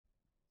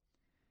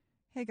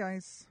Hey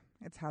guys,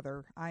 it's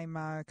Heather. I'm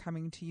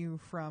coming to you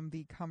from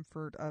the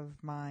comfort of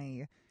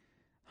my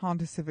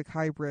Honda Civic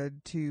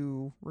Hybrid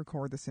to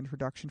record this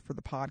introduction for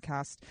the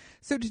podcast.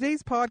 So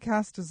today's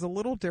podcast is a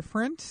little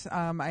different.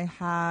 I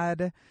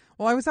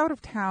was out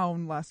of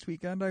town last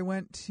weekend. I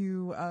went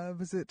to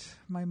visit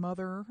my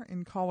mother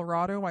in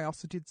Colorado. I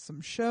also did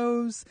some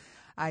shows.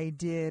 I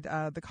did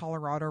the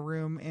Colorado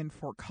Room in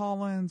Fort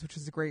Collins, which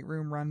is a great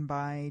room run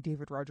by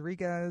David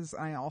Rodriguez.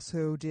 I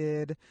also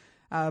did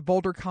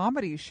Boulder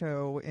Comedy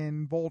Show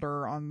in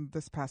Boulder on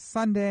this past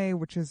Sunday,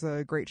 which is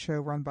a great show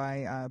run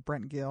by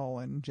Brent Gill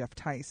and Jeff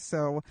Tice.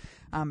 So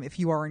if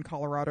you are in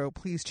Colorado,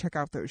 please check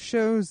out those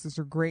shows. Those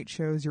are great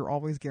shows. You're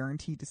always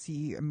guaranteed to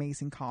see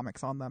amazing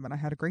comics on them, and I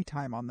had a great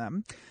time on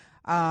them.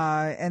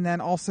 And then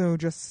also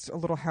just a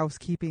little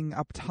housekeeping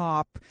up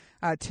top.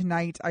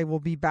 Tonight I will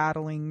be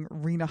battling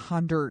Rena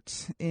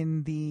Hundert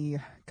in the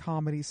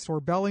Comedy Store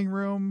Belling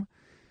Room.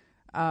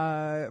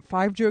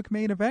 5-joke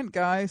main event,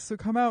 guys. So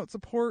come out,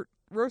 support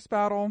Roast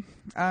Battle.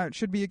 It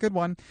should be a good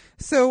one.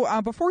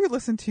 So before you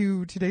listen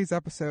to today's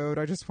episode,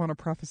 I just want to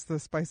preface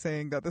this by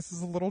saying that this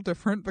is a little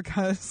different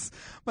because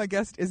my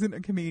guest isn't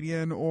a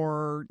comedian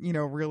or,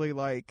 really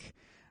like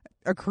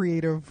a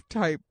creative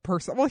type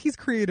person. Well, he's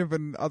creative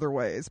in other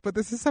ways, but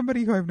this is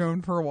somebody who I've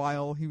known for a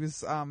while. He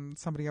was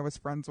somebody I was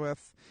friends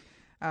with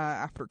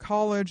after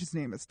college. His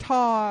name is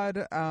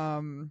Todd.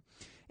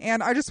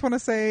 And I just want to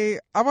say,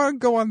 I want to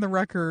go on the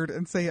record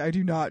and say I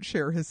do not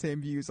share his same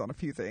views on a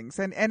few things.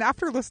 And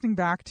after listening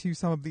back to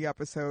some of the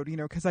episode,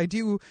 because I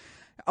do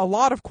a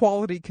lot of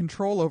quality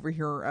control over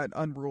here at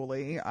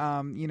Unruly,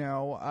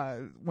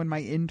 when my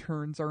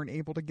interns aren't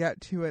able to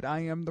get to it, I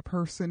am the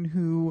person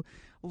who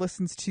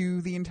listens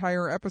to the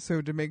entire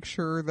episode to make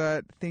sure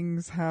that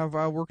things have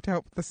worked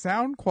out with the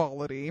sound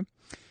quality.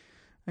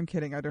 I'm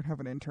kidding. I don't have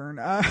an intern.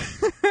 I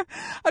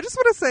just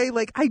want to say,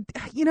 I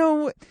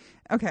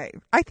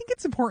think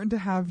it's important to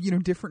have,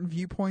 different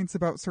viewpoints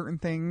about certain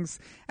things.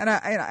 And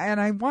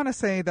I want to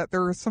say that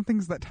there are some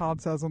things that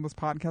Todd says on this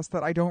podcast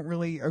that I don't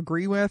really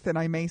agree with. And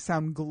I may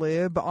sound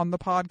glib on the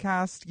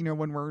podcast,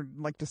 when we're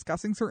like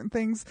discussing certain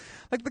things,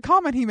 like the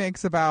comment he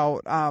makes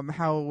about,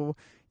 how,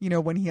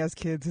 when he has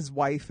kids, his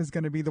wife is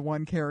going to be the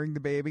one carrying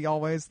the baby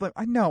always. Like,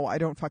 I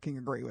don't fucking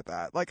agree with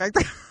that. Like, I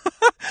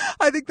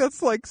think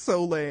that's like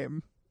so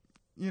lame.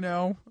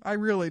 I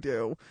really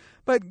do.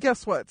 But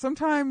guess what?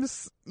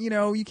 Sometimes,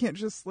 you can't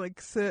just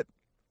like sit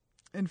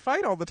and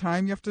fight all the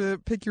time. You have to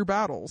pick your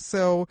battles.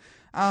 So,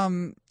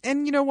 and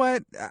you know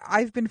what?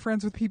 I've been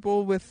friends with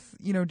people with,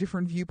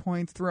 different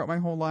viewpoints throughout my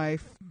whole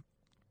life.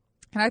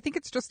 And I think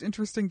it's just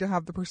interesting to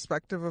have the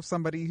perspective of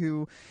somebody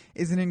who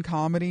isn't in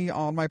comedy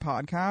on my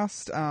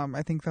podcast.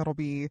 I think that'll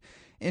be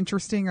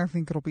interesting. I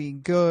think it'll be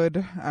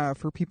good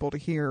for people to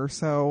hear.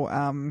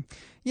 So,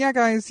 yeah,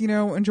 guys,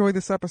 enjoy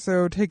this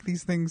episode. Take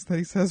these things that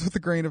he says with a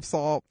grain of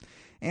salt.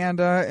 And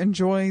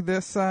enjoy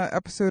this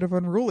episode of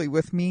Unruly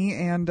with me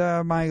and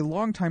my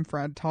longtime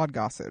friend, Todd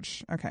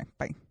Gossage. Okay,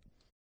 bye.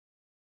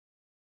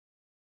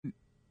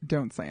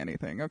 Don't say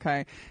anything,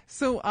 okay?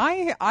 So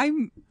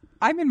I'm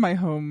in my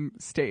home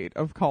state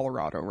of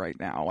Colorado right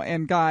now,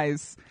 and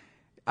guys,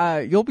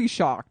 you'll be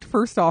shocked.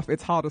 First off,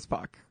 it's hot as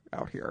fuck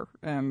out here,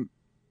 and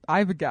I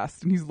have a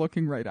guest, and he's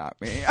looking right at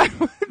me.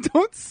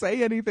 Don't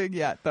say anything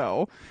yet,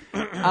 though.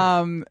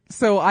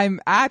 So I'm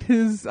at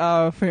his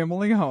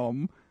family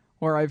home,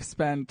 where I've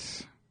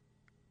spent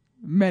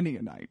many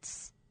a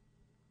nights.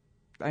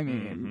 I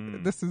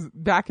mean, This is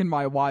back in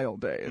my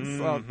wild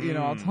days.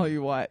 I'll tell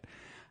you what.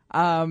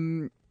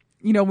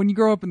 When you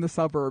grow up in the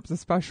suburbs,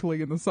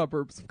 especially in the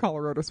suburbs of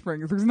Colorado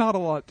Springs, there's not a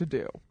lot to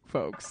do,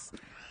 folks.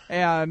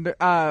 And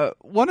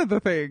one of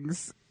the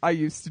things I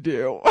used to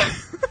do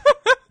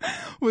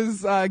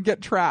was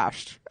get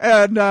trashed.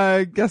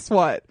 And guess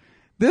what?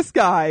 This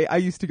guy I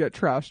used to get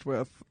trashed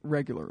with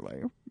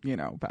regularly,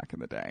 back in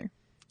the day.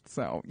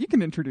 So you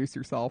can introduce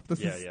yourself. This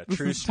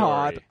is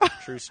Todd.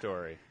 True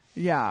story.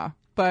 Yeah.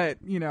 But,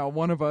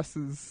 one of us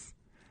is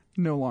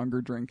no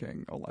longer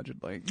drinking,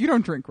 allegedly. You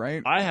don't drink,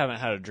 right? I haven't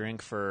had a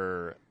drink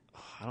for,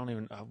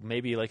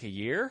 maybe like a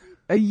year?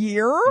 A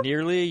year?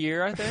 Nearly a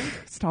year, I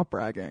think. Stop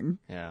bragging.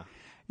 Yeah.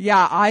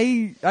 Yeah,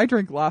 I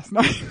drank last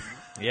night.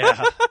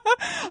 Yeah.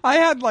 I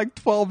had like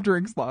 12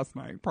 drinks last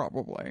night,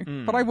 probably.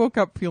 But I woke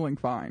up feeling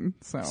fine,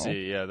 so.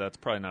 See, yeah, that's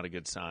probably not a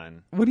good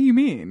sign. What do you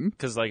mean?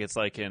 Because, it's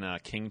like in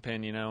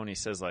Kingpin, and he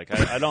says, I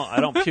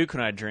don't puke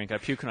when I drink. I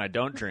puke when I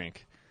don't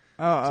drink.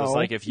 Uh-oh. So it's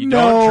like if you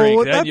don't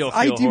drink, then you'll feel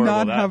I do horrible.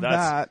 not have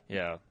that.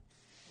 Yeah.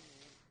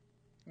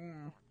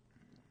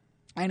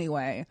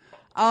 Anyway,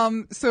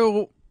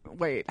 so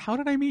wait, how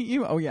did I meet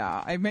you? Oh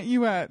yeah, I met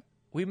you at.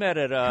 We met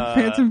at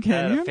Phantom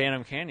Canyon. At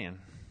Phantom Canyon,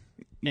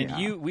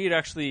 and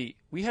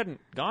we hadn't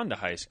gone to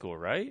high school,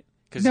 right?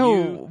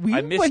 No, we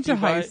went to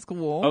high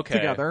school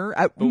together.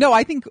 No,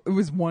 I think it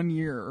was 1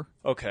 year.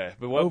 Okay,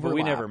 but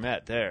we never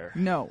met there.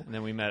 No, and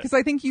then we met because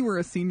I think you were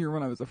a senior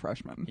when I was a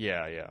freshman.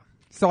 Yeah, yeah.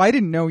 So I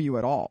didn't know you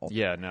at all.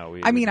 Yeah, no.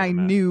 I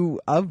knew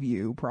of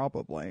you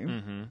probably.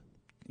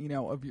 Mm-hmm.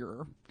 Of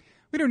your.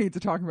 We don't need to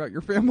talk about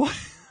your family.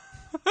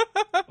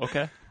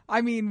 Okay.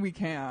 I mean, we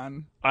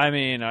can. I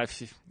mean,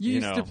 You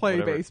used to play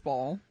whatever.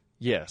 baseball.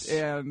 Yes.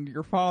 And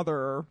your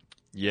father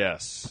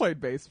Yes. played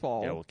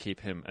baseball. Yeah, we'll keep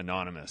him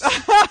anonymous.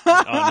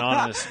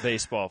 Anonymous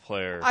baseball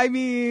player. I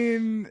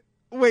mean,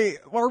 wait,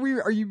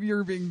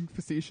 you're being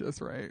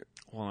facetious, right?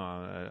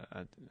 Well,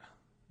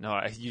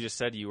 no, you just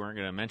said you weren't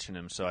going to mention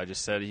him, so I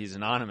just said he's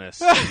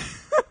anonymous.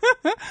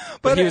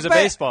 but he was a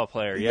baseball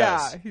player,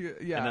 yes. Yeah,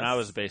 yes. And then I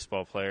was a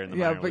baseball player in the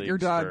minor but leagues your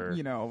dad,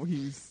 for-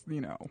 he's,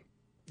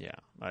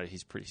 Yeah,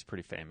 he's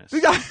pretty famous.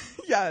 Yeah,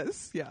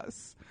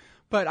 yes.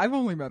 But I've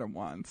only met him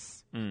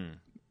once, Mm.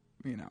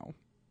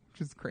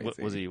 Which is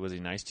crazy. Was he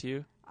nice to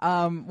you?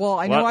 Well,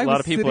 I know a lot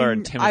of people are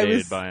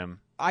intimidated by him.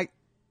 I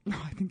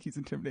think he's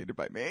intimidated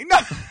by me.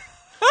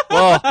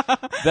 Well,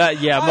 a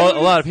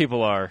lot of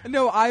people are.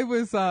 No, I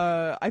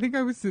think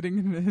I was sitting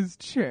in his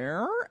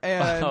chair,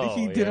 and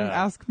he didn't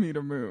ask me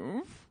to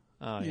move.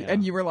 Oh, yeah.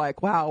 And you were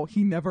like, wow,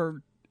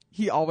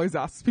 he always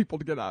asks people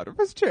to get out of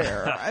his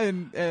chair.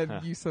 and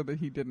you said that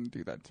he didn't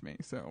do that to me,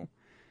 so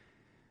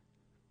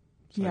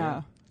yeah.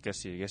 I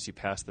guess you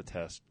passed the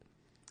test.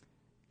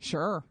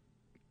 Sure.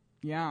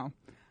 Yeah.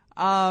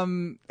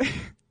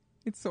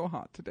 It's so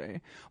hot today.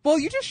 Well,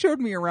 you just showed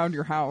me around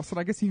your house, and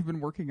I guess you've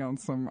been working on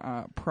some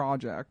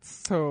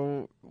projects.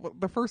 So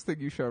the first thing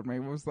you showed me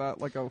was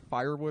that like a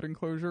firewood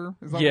enclosure.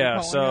 Is that what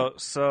you're calling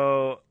it?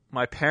 So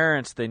my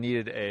parents, they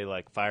needed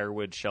a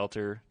firewood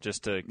shelter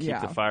just to keep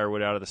the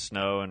firewood out of the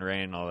snow and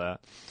rain and all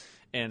that.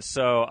 And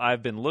so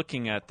I've been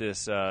looking at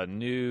this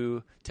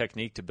new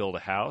technique to build a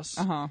house,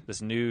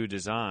 this new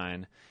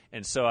design.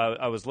 And so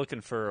I was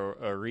looking for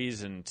a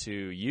reason to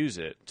use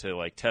it,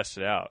 to test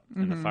it out.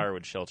 And the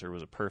firewood shelter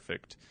was a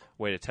perfect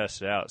way to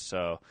test it out.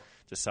 So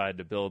decided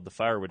to build the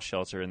firewood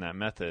shelter in that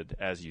method,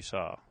 as you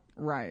saw.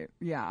 Right.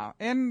 Yeah.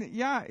 And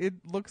yeah, it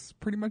looks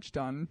pretty much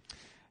done.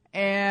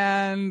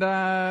 And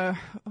oh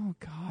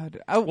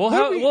god.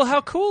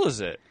 How cool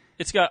is it?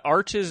 It's got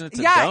arches and it's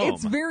a dome. Yeah,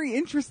 it's very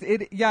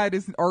interesting. It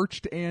is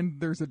arched and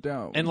there's a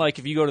dome. And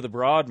if you go to the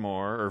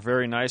Broadmoor or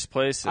very nice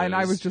places, and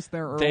I was just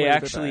there earlier they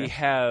actually today.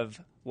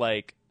 have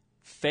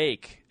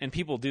fake, and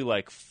people do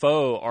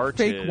faux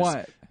arches. Fake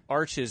what?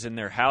 Arches in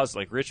their house,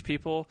 like rich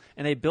people,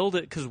 and they build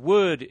it because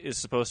wood is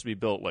supposed to be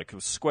built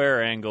with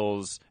square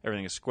angles.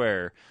 Everything is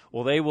square.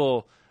 Well, they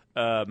will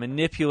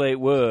manipulate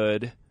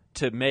wood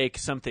to make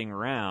something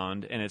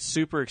round, and it's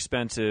super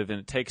expensive and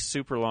it takes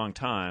super long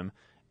time.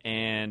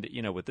 And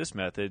with this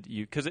method,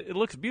 because it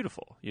looks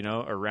beautiful,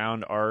 a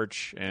round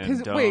arch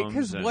and domes.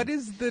 Because what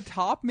is the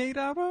top made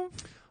out of?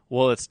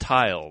 Well, it's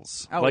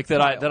tiles, it's that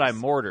tiles. I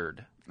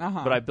mortared.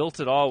 But I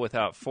built it all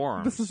without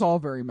forms. This is all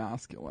very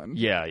masculine.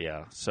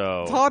 Yeah.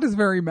 So Todd is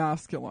very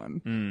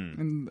masculine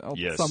in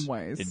yes, some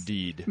ways.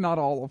 Indeed. Not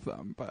all of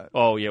them, but.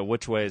 Oh, yeah.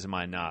 Which ways am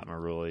I not,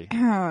 Maruli?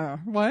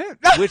 What?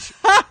 Which?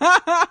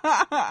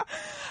 I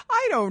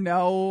don't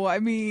know. I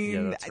mean.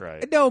 Yeah, that's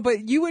right. No,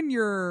 but you and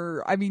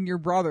your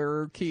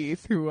brother,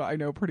 Keith, who I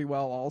know pretty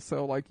well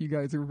also, you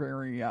guys are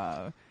very,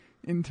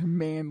 into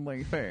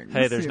manly things.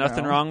 Hey, there's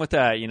nothing wrong with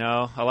that,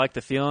 I like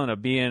the feeling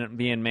of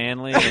being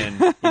manly,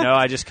 and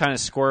I just kind of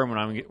squirm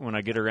when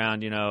I get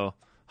around,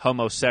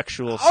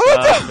 homosexual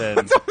stuff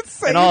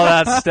and all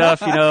that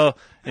stuff,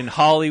 in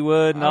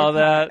Hollywood and all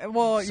that.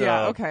 Well, so,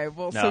 yeah, okay.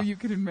 Well, no. so you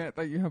could admit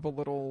that you have a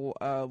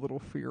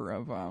little fear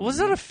of. Well, it's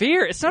not a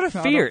fear. It's not a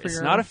fear. It's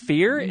not a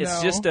fear. No.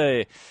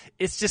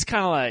 It's just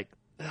kind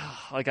of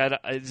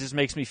it just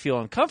makes me feel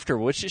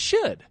uncomfortable, which it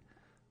should.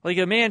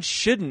 A man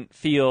shouldn't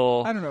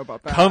feel I don't know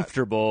about that.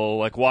 comfortable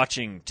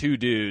watching two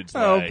dudes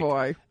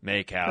boy.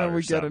 make out Then or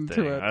we get something.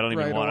 into it I don't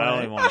even right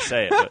want away. to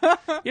say it,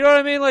 but you know what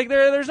I mean?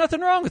 There's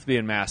nothing wrong with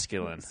being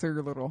masculine. So you're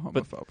a little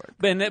homophobic.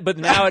 But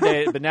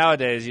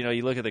nowadays, you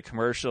look at the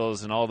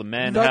commercials and all the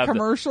men The have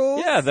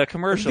commercials? the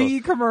commercials.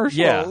 The commercials.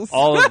 Yeah,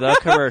 all of the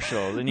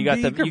commercials. And you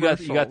got The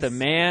you got the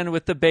man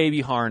with the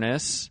baby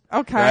harness.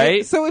 Okay.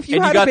 Right? So if you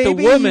And had you got a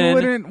baby, the woman, you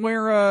wouldn't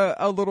wear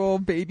a little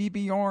baby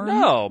Bjorn?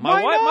 No,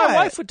 my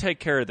wife would take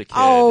care of the kid.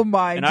 Oh,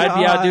 my And I'd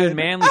be out God. doing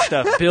manly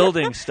stuff,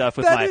 building stuff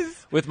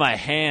with my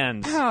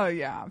hands. Oh,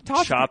 yeah.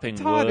 Chopping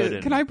Todd, wood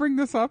and- can I bring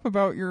this up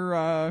about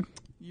your,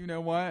 you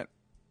know what?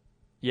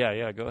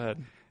 Yeah, go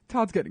ahead.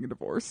 Todd's getting a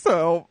divorce,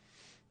 so.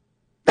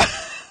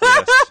 Yes.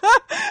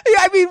 Yeah,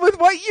 I mean, with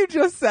what you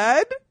just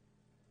said.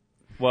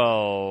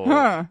 Well,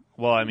 Huh.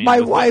 well, I mean,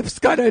 My wife's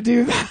gonna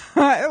do that.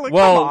 Come on.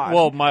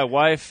 well, my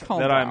wife Calm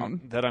that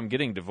down. I'm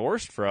getting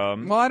divorced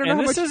from. Well, I don't know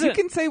and how this much. You isn't-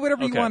 can say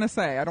whatever you Okay. want to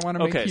say. I don't want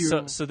to make Okay,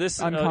 you so this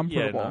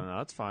uncomfortable. yeah, no,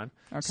 that's fine.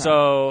 Okay.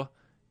 So,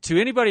 to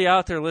anybody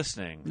out there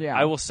listening, Yeah.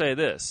 I will say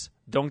this: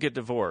 don't get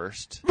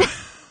divorced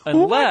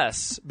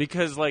unless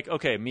because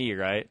me,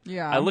 right?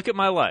 Yeah. I look at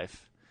my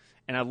life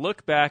and I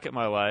look back at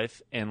my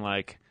life and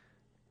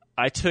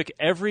I took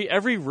every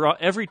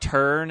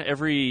turn,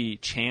 every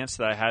chance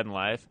that I had in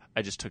life,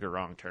 I just took a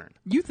wrong turn.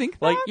 You think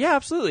that? Like, yeah,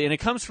 absolutely. And it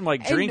comes from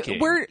like drinking.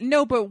 Where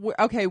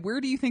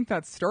do you think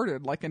that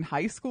started? Like in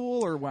high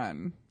school or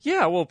when?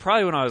 Yeah, well,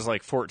 probably when I was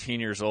like 14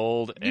 years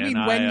old. You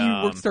mean when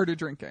you started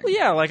drinking? Well,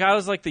 yeah, like I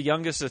was like the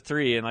youngest of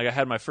 3, and like I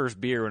had my first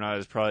beer when I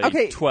was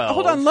probably 12.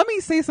 Hold on, let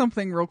me say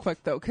something real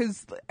quick though,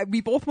 because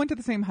we both went to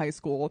the same high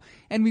school,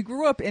 and we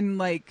grew up in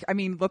like, I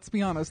mean, let's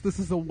be honest, this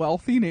is a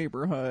wealthy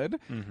neighborhood,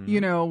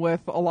 you know,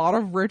 with a lot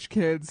of rich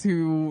kids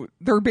who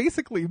they're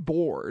basically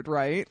bored,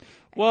 right?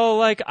 Well,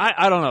 like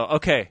I don't know.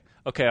 Okay,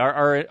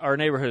 our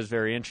neighborhood is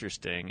very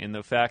interesting in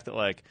the fact that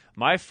like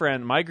my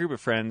group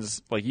of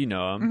friends, like you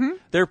know them,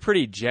 they're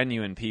pretty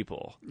genuine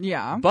people.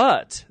 Yeah.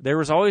 But there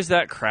was always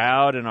that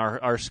crowd in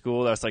our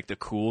school that's like the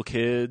cool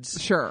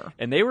kids. Sure.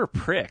 And they were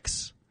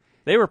pricks.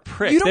 They were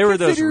pricks. You don't they were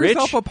consider those rich.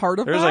 yourself a part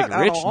of there was that like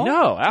rich. at all?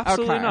 No,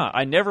 absolutely Okay. not.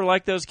 I never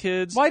liked those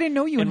kids. Well, I didn't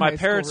know you. And in my high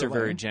parents school, are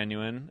very really.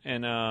 genuine.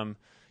 And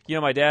you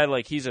know, my dad,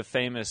 like he's a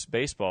famous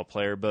baseball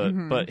player,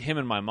 but him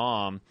and my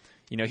mom,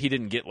 you know, he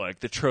didn't get like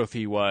the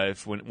trophy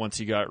wife once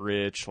he got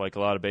rich, like a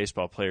lot of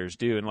baseball players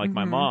do. And like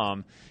my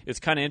mom, it's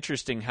kind of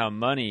interesting how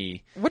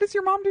money. What does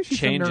your mom do? She's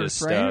changes a nurse,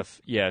 stuff.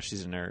 Right? Yeah,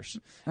 she's a nurse.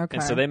 Okay.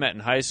 And so they met in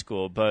high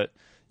school, but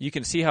you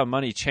can see how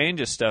money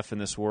changes stuff in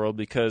this world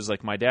because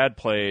like my dad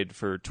played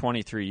for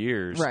 23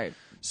 years. Right.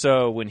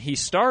 So when he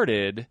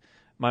started,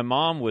 my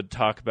mom would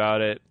talk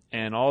about it,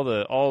 and all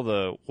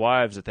the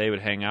wives that they would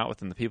hang out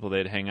with and the people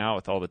they'd hang out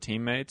with, all the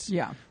teammates.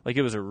 Yeah. Like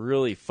it was a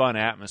really fun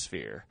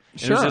atmosphere.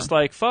 Sure. It was just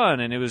like fun,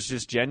 and it was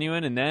just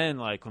genuine. And then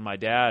like when my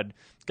dad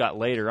got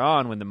later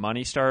on, when the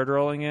money started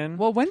rolling in.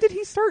 Well, when did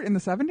he start? In the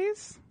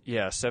 70s?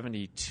 Yeah,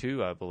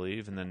 72, I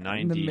believe, and then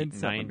In the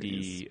mid-70s.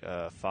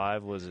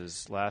 95 was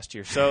his last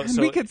year. So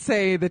we could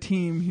say the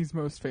team he's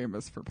most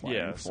famous for playing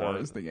Yeah, for so-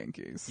 is the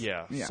Yankees.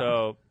 Yeah.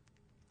 So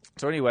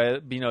anyway,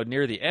 you know,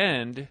 near the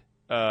end,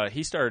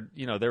 he started.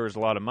 You know, there was a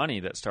lot of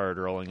money that started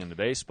rolling into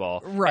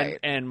baseball. Right.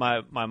 And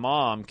my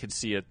mom could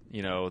see it.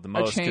 You know, the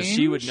most because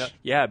she would know.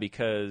 Yeah,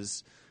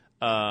 because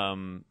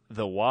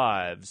the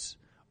wives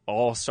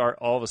all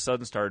of a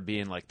sudden started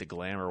being like the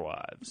glamour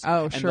wives.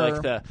 Oh, and sure.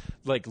 like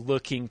the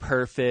looking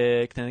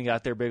perfect, and they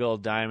got their big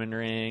old diamond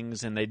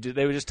rings, and they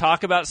would just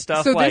talk about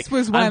stuff. So like, this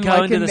was I'm when, going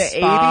like, to in the the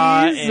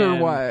spa 80s or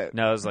and- what?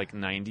 No, it was like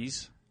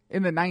 90s.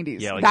 In the 90s.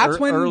 Yeah, like that's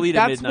when early to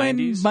that's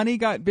mid-90s. when money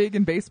got big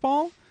in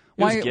baseball.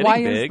 It was Why? getting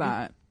Why big. is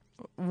that?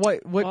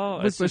 What Well,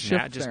 was it's the just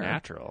shift just there?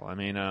 natural. I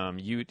mean,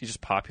 you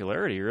just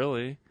popularity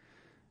really.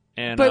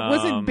 And But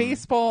wasn't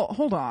baseball?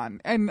 Hold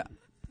on, and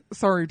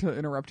sorry to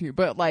interrupt you,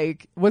 but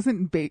like,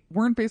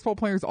 weren't baseball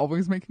players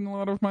always making a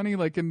lot of money?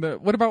 Like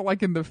what about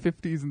like in the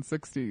 50s and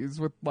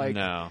 60s with like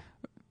no?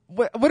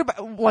 What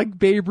about like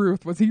Babe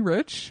Ruth? Was he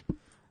rich?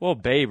 Well,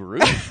 Babe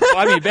Ruth. Well,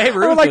 I mean, Babe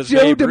Ruth Or like was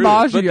Joe Babe Ruth,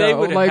 DiMaggio. but they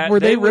would have Like, had, were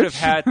they would rich?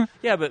 have had.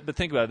 Yeah, but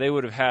think about it. They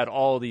would have had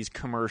all these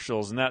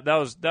commercials, and that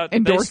was that. They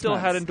Endorsements. still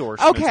had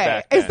endorsements. Okay,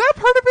 back then. is that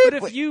part of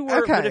it? But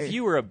if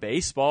you were a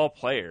baseball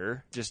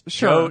player, just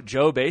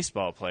Joe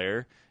baseball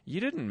player, you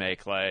didn't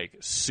make like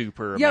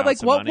super. Yeah,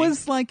 amounts like what of money.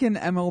 was like an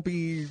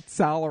MLB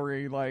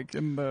salary like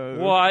in the?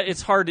 Well,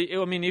 it's hard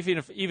to. I mean, even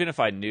if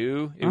I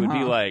knew, it would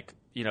be like.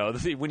 You know,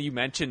 when you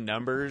mention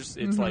numbers,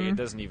 it's like it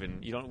doesn't even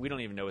we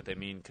don't even know what they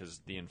mean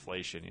because the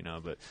inflation, you know.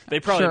 But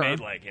they probably made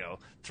like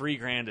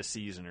 $3,000 a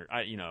season, or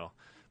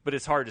but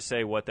it's hard to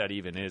say what that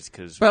even is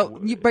because.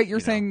 But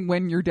you're saying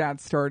when your dad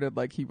started,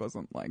 like he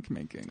wasn't like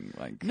making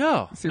like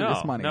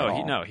serious money. No,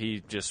 at all.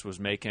 he just was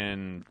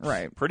making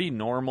Right. pretty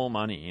normal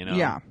money, you know.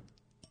 Yeah.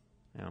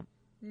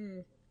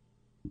 Yeah.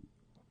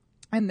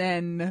 And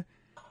then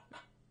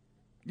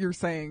you're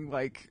saying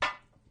like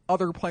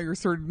other players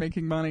started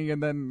making money,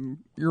 and then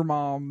your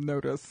mom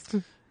noticed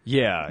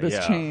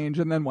this change,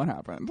 and then what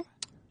happened?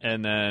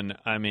 And then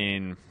I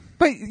mean,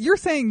 but you're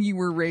saying you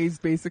were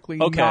raised basically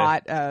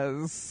not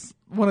as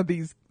one of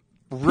these.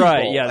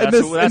 Right, people yeah, in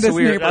that's what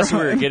we were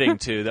neighborhood. getting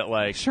to. That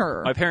like,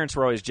 Sure. my parents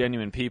were always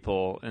genuine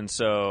people, and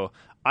so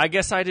I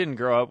guess I didn't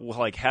grow up with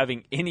like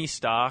having any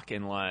stock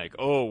in like,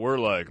 oh, we're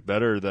like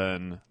better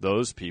than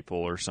those people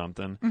or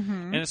something.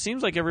 And it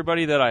seems like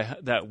everybody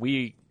that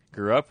we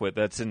grew up with,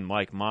 that's in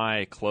like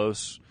my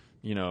close,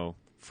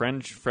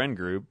 friend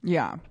group,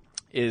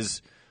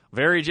 is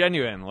very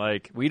genuine.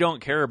 Like we don't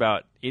care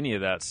about any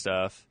of that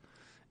stuff,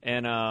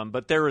 and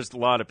but there was a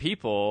lot of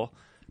people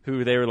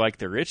who they were like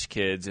the rich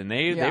kids, and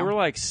they were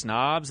like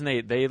snobs, and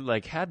they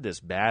like had this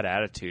bad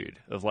attitude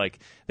of like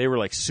they were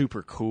like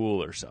super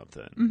cool or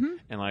something,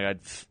 and like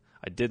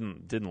I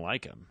didn't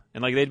like them,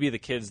 and like they'd be the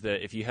kids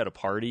that if you had a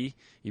party,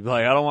 you'd be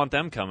like, I don't want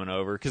them coming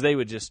over because they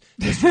would just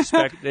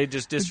disrespect. They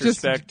just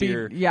disrespect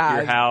your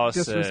house.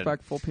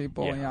 Disrespectful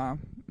people. Yeah,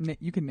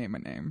 you can name a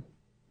name.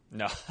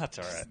 No, that's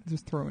all right.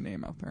 Just throw a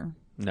name out there.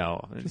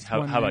 No,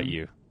 how about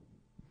you?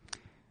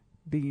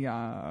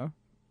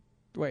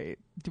 Wait,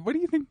 what do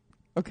you think?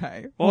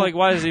 Okay. Well, like,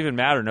 why does it even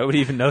matter? Nobody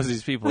even knows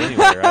these people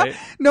anyway, right?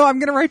 No, I'm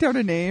going to write down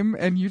a name,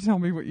 and you tell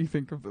me what you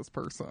think of this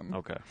person.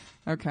 Okay.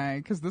 Okay,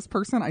 because this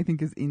person I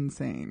think is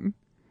insane.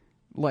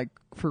 Like,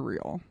 for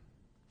real.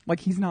 Like,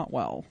 he's not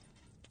well.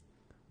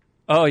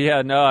 Oh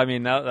yeah, no, I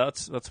mean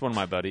that's one of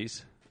my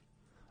buddies.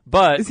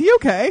 But is he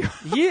okay?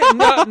 Yeah,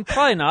 no,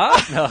 probably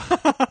not. No.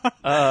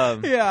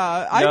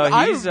 Yeah, no,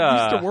 I used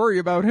to worry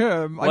about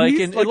him. Like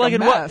he's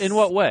in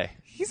what way?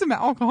 He's an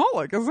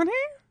alcoholic, isn't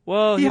he?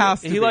 Well, he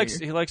has to he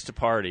likes to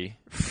party.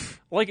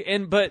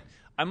 But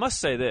I must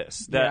say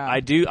this, that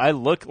I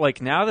look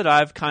like, now that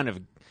I've kind of,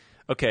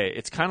 okay,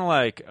 it's kind of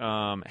like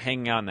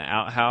hanging out in the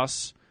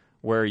outhouse,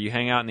 where you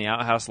hang out in the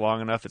outhouse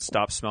long enough, it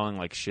stops smelling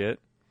like shit.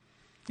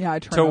 Yeah, I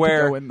try to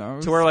go in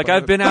those. To where, like,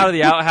 I've been out of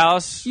the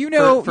outhouse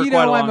for quite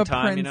a long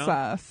time, I'm a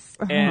princess.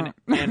 And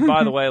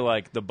by the way,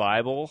 like, the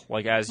Bible,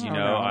 like, as you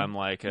know, I'm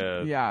like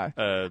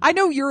I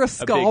know you're a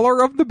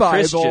scholar of the Bible.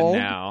 Christian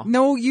now.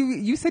 No,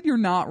 you said you're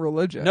not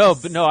religious. No,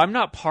 but no, I'm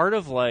not part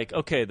of, like,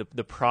 okay,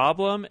 the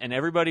problem, and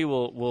everybody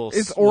will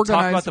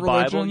talk about the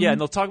religion. Bible. Yeah,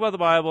 and they'll talk about the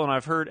Bible, and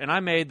I've heard, and I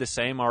made the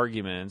same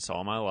arguments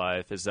all my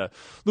life, is that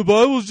the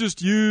Bible's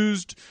just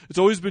used, it's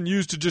always been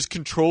used to just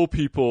control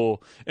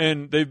people,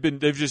 and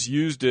they've just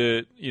used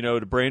it, you know,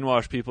 to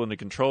brainwash people and to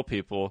control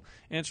people,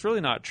 and it's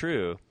really not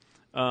true.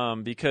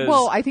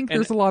 Because I think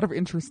there's a lot of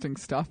interesting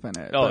stuff in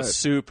it. Oh, it's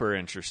super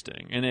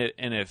interesting, and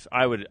if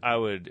I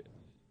would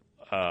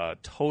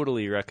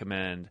totally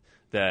recommend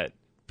that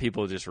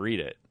people just read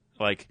it.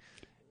 Like,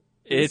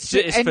 it's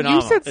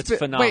phenomenal. It's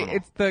phenomenal. Wait,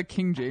 it's the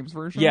King James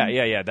version?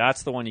 Yeah.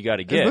 That's the one you got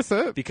to get. Is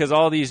this it? Because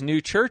all these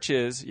new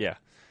churches,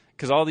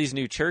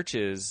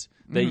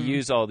 they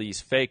use all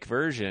these fake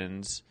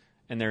versions,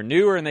 and they're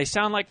newer and they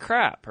sound like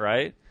crap,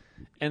 right?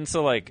 And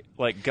so, like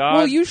God.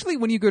 Well, usually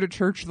when you go to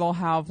church, they'll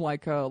have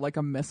like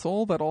a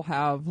missal that'll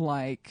have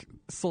like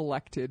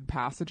selected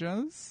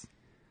passages.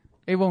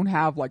 It won't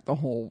have like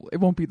it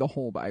won't be the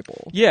whole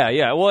Bible.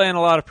 Yeah. Well, and a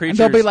lot of preachers.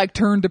 And they'll be like,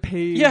 turn to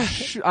page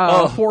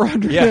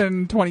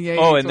 428.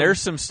 Oh, and there's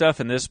some stuff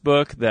in this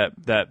book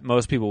that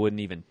most people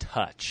wouldn't even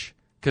touch,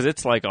 because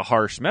it's like a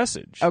harsh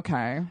message.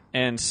 Okay.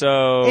 And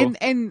so...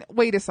 And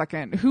wait a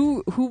second.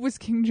 Who was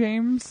King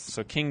James?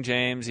 So King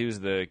James, he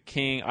was the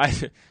king...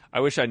 I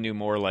wish I knew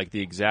more, like,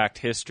 the exact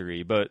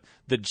history, but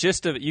the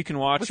gist of it, you can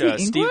watch... Was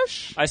he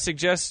English? I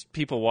suggest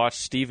people watch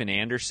Steven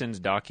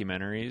Anderson's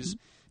documentaries.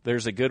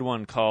 There's a good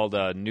one called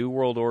New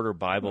World Order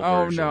Bible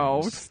Versions.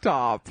 Oh, no.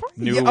 Stop.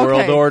 New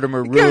World Order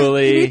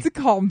Maruli. You need to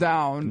calm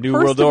down. New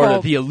World Order,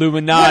 the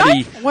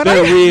Illuminati,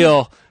 the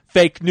real...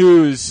 Fake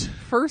news.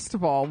 First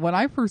of all, when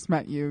I first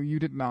met you, you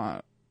did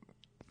not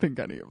think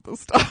any of this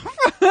stuff.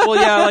 Well,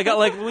 yeah,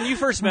 like when you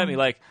first met me,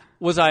 like,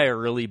 was I a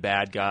really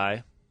bad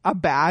guy? A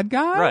bad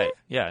guy? Right,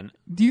 yeah.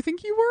 Do you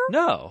think you were?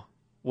 No.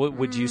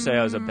 Would you say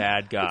I was a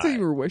bad guy? I'd say you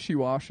were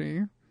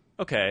wishy-washy.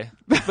 Okay.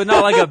 But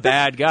not like a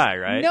bad guy,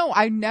 right? No,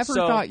 I never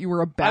thought you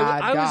were a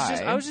bad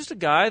guy. I was just a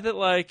guy that,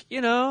 like,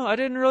 you know, I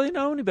didn't really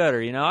know any better,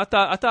 you know? I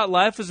thought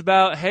life was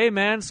about, hey,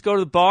 man, let's go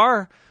to the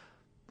bar,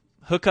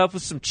 hook up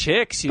with some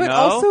chicks, you know? But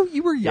also,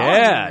 you were young.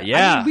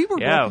 Yeah. I mean, we were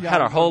both young.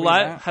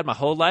 Had my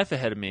whole life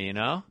ahead of me, you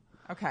know?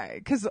 Okay,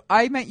 because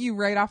I met you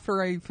right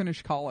after I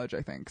finished college,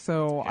 I think.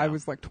 So I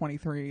was like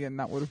 23, and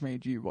that would have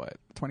made you, what,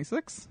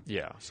 26?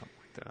 Yeah, something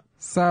like that.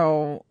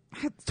 So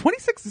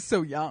 26 is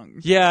so young.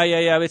 Yeah.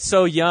 It's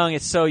so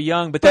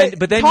young. But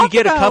then you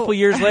get a couple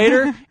years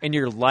later, and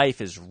your life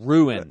is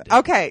ruined.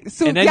 Okay,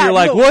 so and then you're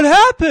like, what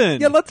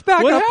happened? Yeah, let's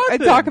back up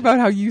and talk about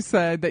how you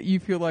said that you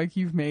feel like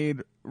you've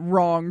made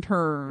wrong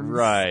turns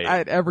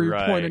at every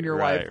point in your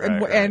life,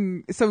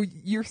 and so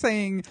you're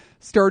saying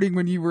starting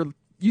when you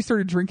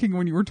started drinking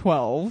when you were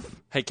 12.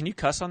 Hey, can you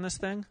cuss on this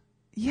thing?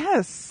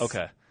 Yes.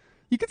 Okay.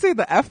 You could say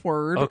the F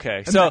word.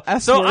 Okay. So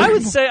I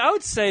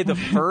would say the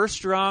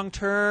first wrong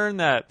turn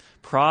that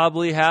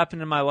probably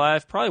happened in my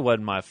life probably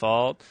wasn't my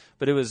fault,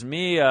 but it was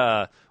me.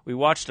 We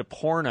watched a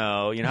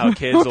porno. You know how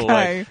kids will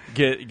like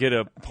get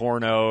a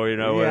porno, you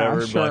know,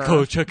 whatever. Sure. And be like,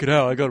 oh, check it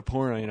out! I got a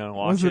porno, you know, and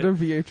watch it.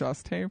 Was it a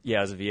VHS tape? Yeah,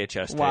 it was a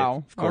VHS tape.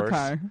 Wow. Of course.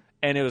 Okay.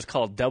 And it was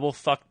called Double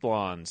Fucked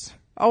Blondes.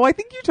 Oh, I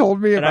think you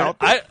told me about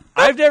that.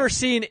 I've never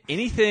seen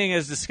anything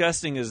as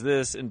disgusting as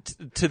this, and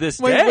to this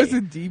day. Was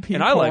it DP?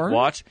 And I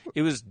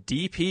it was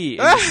DP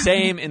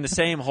in the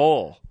same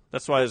hole.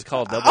 That's why it was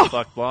called Double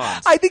Fucked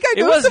Blondes. I think I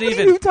know somebody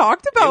who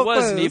talked about it. It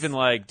wasn't even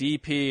like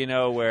DP, you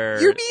know,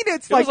 where you mean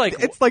it's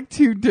like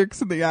two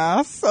dicks in the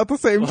ass at the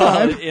same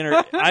time.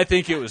 I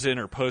think it was in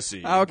her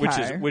pussy,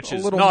 okay. which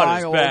is not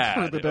as bad,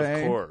 for the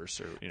day. of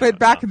course. But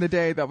back in the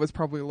day, that was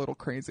probably a little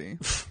crazy.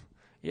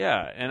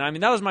 Yeah, and I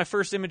mean that was my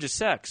first image of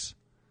sex.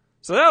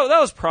 So that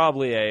was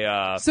probably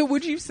a. So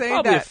would you say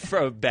that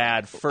a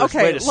bad first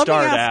way to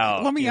start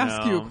out? Let me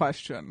ask you a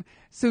question.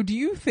 So do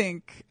you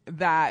think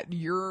that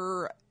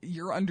your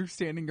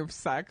understanding of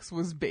sex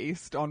was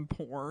based on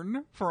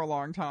porn for a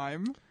long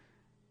time?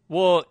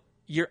 Well,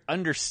 your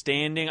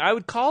understanding, I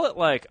would call it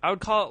like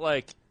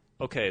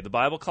okay, the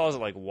Bible calls it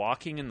like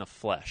walking in the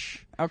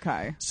flesh.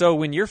 Okay. So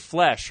when you're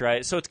flesh,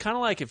 right? So it's kind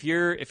of like if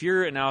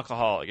you're an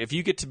alcoholic, if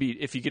you get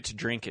to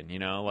drinking, you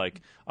know,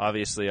 like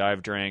obviously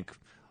I've drank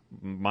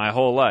my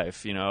whole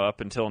life, you know,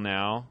 up until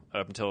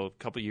a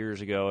couple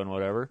years ago and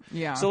whatever.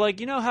 Yeah. So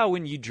like, you know how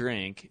when you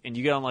drink and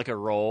you get on like a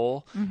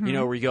roll, you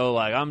know, where you go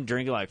like, I'm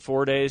drinking like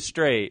 4 days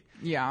straight.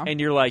 Yeah.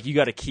 And you're like, you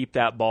got to keep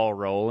that ball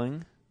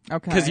rolling.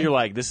 Okay. Because you're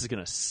like, this is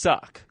going to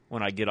suck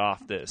when I get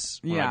off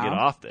this. But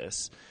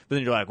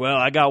then you're like, well,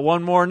 I got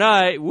one more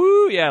night.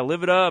 Woo, yeah,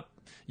 live it up.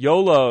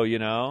 YOLO, you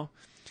know?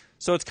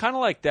 So it's kind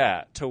of like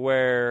that, to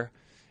where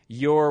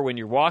when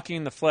you're walking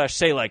in the flesh,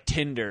 say like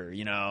Tinder,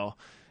 you know,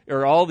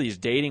 or all these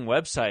dating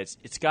websites,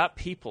 it's got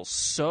people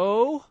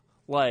so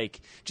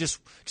like, just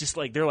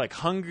like they're like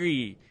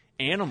hungry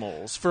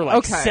animals for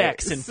like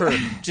sex and for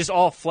just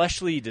all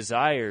fleshly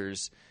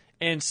desires.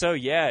 And so,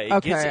 yeah, I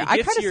kind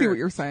of see what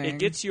you're saying. It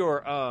gets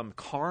your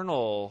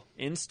carnal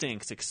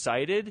instincts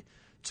excited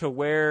to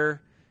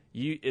where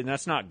and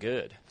that's not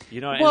good.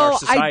 You know, and our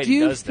society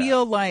does that. I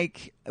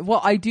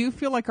do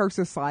feel like our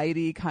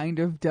society kind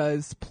of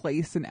does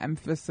place an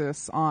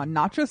emphasis on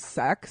not just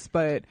sex,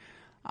 but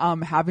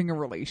having a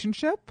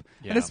relationship.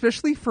 Yeah. And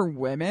especially for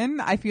women,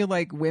 I feel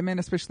like women,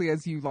 especially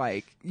as you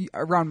like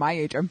around my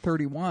age, I'm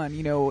 31,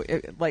 you know,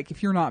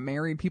 if you're not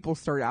married, people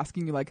start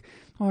asking you like,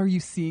 oh, are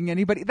you seeing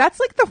anybody? That's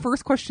like the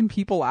first question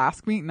people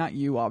ask me. Not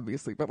you,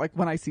 obviously, but like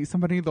when I see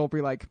somebody, they'll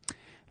be like,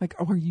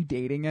 oh, are you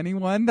dating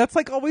anyone? That's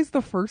like always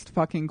the first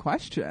fucking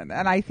question.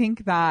 And I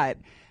think that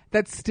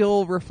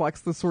still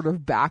reflects the sort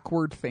of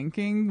backward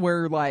thinking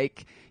where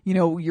like, you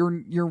know,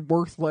 you're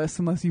worthless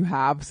unless you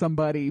have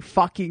somebody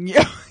fucking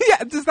you.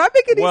 Yeah, does that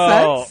make any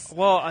sense?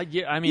 Well,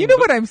 yeah, I mean, you know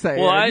what I'm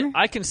saying. Well,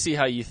 I can see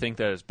how you think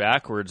that is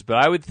backwards, but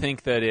I would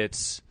think that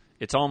it's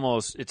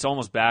almost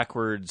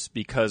backwards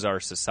because our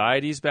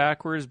society's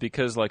backwards.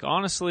 Because like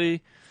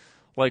honestly,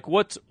 like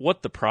what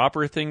the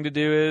proper thing to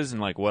do is,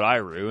 and like what I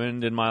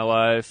ruined in my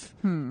life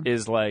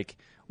is like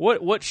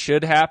what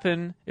should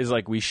happen is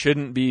like we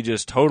shouldn't be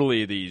just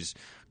totally these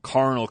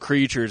carnal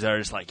creatures that are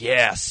just like,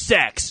 yeah,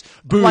 sex,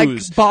 booze,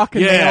 like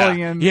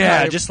bacchanalian,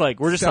 yeah, just like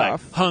we're just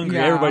stuff. like hungry.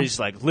 Yeah. Everybody's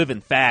just like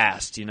living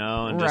fast, you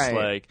know, and just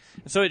like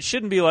so it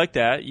shouldn't be like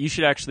that. You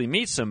should actually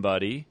meet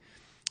somebody,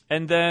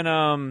 and then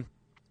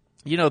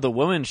you know, the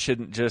woman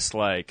shouldn't just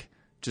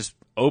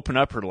open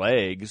up her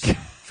legs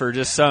for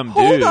just some dude.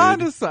 Hold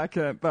on a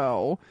second,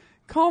 though.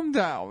 Calm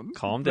down.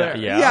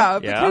 Yeah,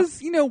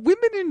 because you know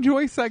women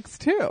enjoy sex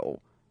too.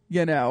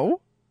 You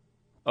know.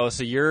 Oh,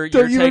 so you're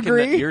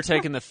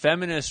taking the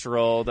feminist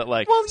role that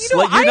like, well, you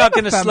know, you're not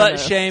going to slut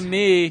shame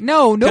me.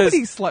 No,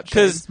 nobody slut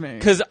shames me.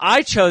 Because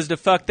I chose to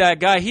fuck that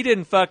guy. He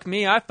didn't fuck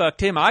me. I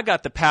fucked him. I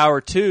got the power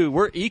too.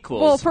 We're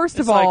equals. Well, first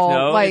of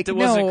all, it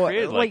wasn't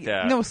created like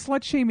that. No,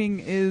 slut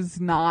shaming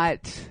is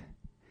not.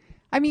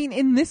 I mean,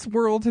 in this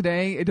world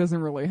today, it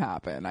doesn't really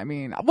happen. I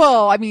mean,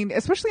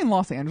 especially in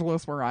Los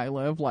Angeles where I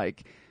live,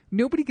 like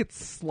nobody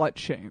gets slut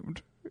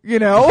shamed. You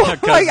know,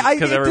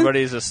 because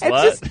everybody's a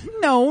slut.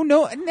 No,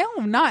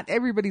 not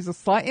everybody's a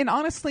slut. And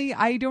honestly,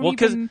 I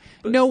don't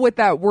know what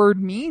that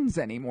word means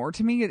anymore.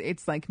 To me,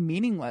 it's like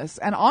meaningless.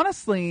 And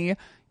honestly,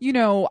 you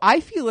know, I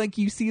feel like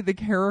you see the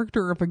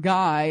character of a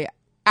guy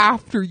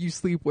after you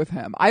sleep with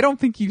him. I don't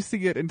think you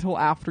see it until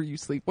after you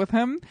sleep with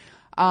him.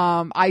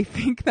 I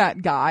think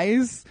that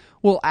guys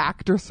will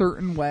act a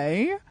certain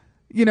way.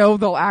 You know,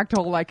 they'll act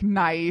all like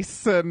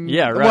nice and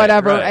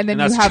whatever, and then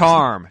that's you have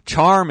charm.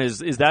 Charm is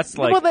that's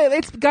like, well,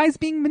 it's guys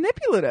being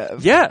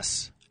manipulative.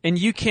 Yes, and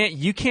you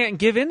can't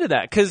give into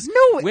that because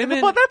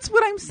women. Well, that's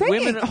what I'm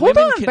saying. Hold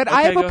on, but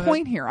I have a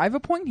point here.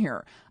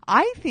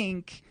 I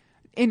think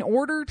in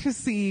order to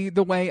see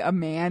the way a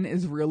man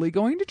is really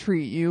going to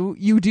treat you,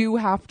 you do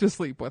have to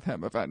sleep with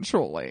him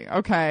eventually.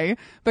 Okay,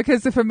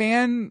 because if a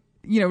man,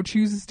 you know,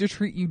 chooses to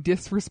treat you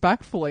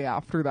disrespectfully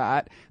after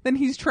that, then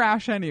he's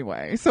trash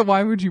anyway. So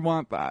why would you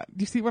want that?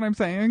 Do you see what I'm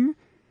saying?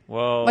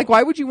 Well, like,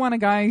 why would you want a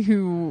guy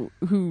who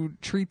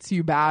treats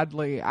you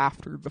badly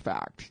after the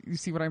fact? You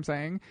see what I'm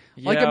saying?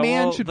 Yeah, like, a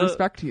man should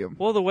respect you.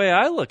 Well, the way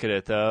I look at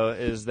it, though,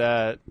 is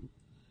that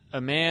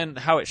a man,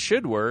 how it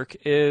should work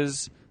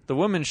is the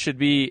woman should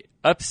be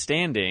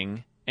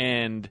upstanding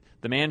and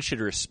the man should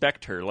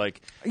respect her.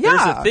 Like,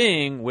 there's a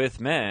thing with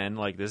men,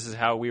 like, this is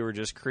how we were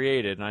just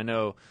created. And I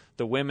know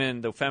the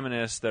women, the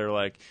feminists, they're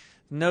like,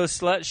 no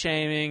slut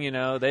shaming, you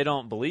know, they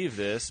don't believe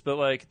this. But,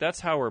 like, that's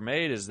how we're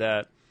made, is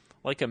that,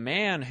 like, a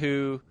man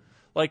who,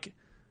 like,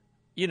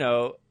 you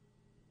know,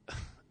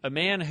 a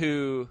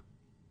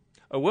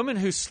woman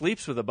who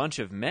sleeps with a bunch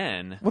of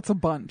men. What's a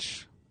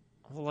bunch?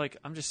 Well, like,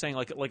 I'm just saying,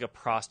 like a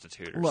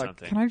prostitute or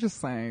something. Can I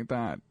just say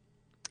that,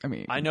 I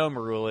mean, I know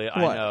Maruli.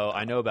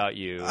 I know about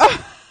you.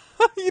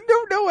 You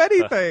don't know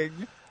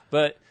anything.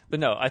 But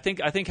no, I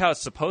think how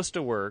it's supposed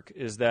to work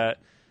is that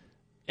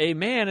a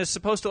man is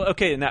supposed to,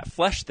 okay, and that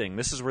flesh thing,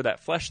 this is where that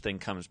flesh thing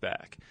comes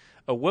back.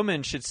 A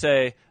woman should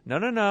say,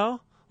 no,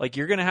 like,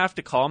 you're going to have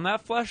to calm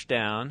that flesh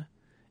down,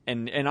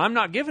 and I'm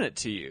not giving it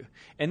to you.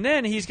 And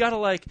then he's got to,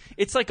 like,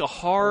 it's like a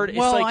hard.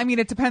 Well, it's like, I mean,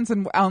 it depends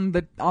on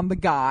the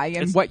guy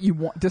and what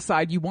you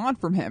decide you want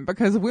from him,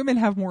 because women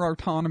have more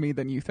autonomy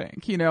than you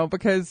think, you know,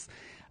 because,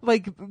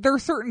 like, there are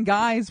certain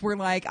guys where,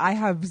 like, I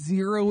have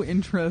zero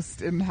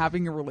interest in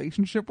having a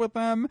relationship with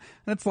them,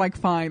 and it's like,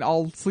 fine,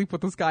 I'll sleep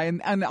with this guy,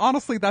 and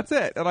honestly, that's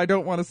it, and I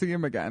don't want to see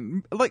him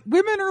again. Like,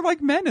 women are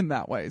like men in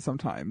that way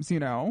sometimes, you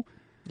know?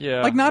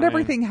 Yeah. Like, not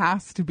everything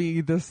has to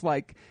be this,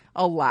 like,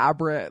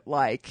 elaborate,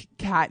 like,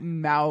 cat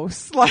and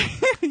mouse, like,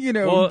 you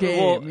know,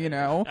 game, you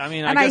know? I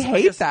mean, and I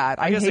hate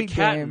that. I guess hate a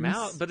cat games. and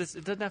mouse, but it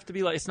doesn't have to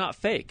be like, it's not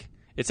fake.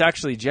 It's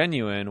actually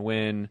genuine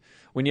when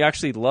you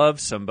actually love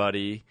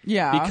somebody.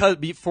 Yeah.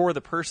 For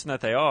the person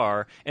that they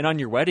are. And on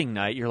your wedding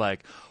night, you're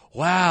like,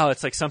 wow,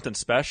 it's like something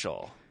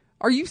special.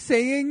 Are you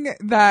saying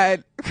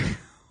that,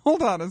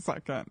 hold on a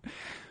second.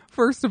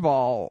 First of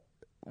all,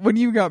 when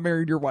you got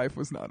married, your wife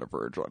was not a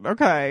virgin,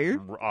 okay?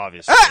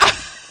 Obviously.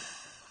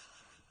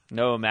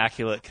 No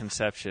immaculate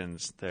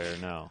conceptions there,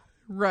 no.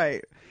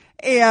 Right.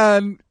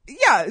 And,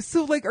 yeah,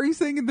 so, like, are you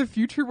saying in the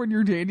future when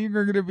you're dating,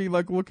 you're going to be,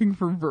 like, looking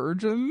for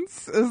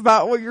virgins? Is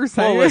that what you're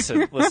saying?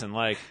 Well, listen,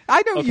 like...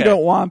 I know you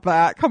don't want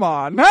that. Come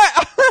on.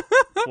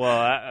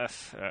 Well,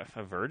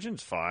 a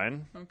virgin's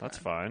fine. Okay. That's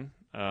fine.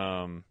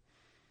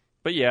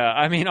 But yeah,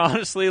 I mean,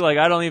 honestly, like,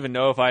 I don't even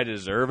know if I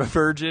deserve a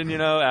virgin, you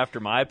know, after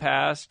my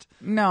past.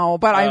 No,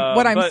 but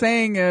what I'm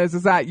saying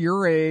is at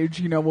your age,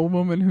 you know, a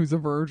woman who's a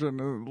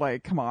virgin,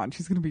 like, come on,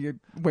 she's going to be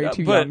way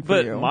too young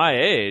for you. But my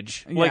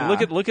age, like,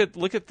 yeah. look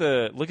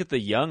at the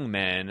young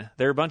men.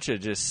 They're a bunch of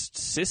just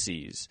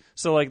sissies.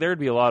 So, like, there would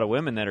be a lot of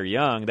women that are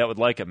young that would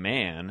like a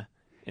man.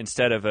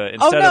 Instead of a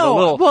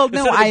little. Well,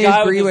 no, I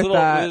agree with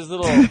that. His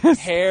little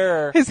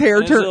hair, his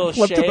hair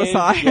flipped to the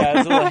side. Yeah,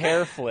 his little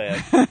hair flip,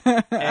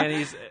 and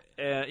he's,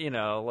 you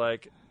know,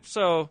 like,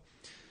 so.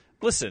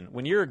 Listen,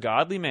 when you're a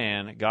godly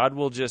man, God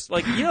will just,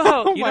 like, you know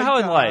how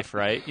in life,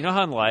 right? You know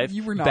how in life,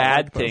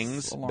 bad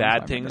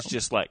things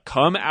just like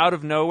come out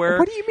of nowhere.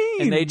 What do you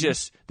mean? And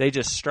they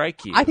just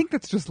strike you. I think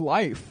that's just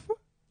life.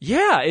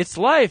 Yeah, it's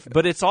life,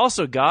 but it's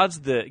also God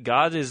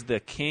is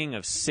the king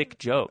of sick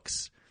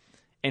jokes.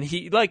 And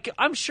he, like,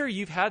 I'm sure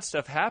you've had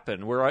stuff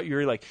happen where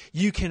you're like,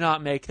 you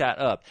cannot make that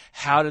up.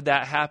 How did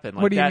that happen?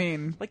 Like, what do you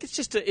mean? Like, it's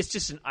just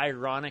an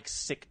ironic,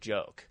 sick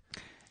joke.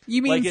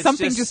 You mean like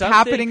something just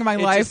happening in my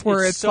life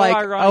where it's so like,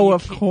 ironic, oh,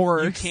 of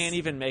course. You can't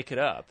even make it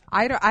up.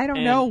 I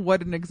don't know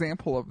what an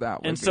example of that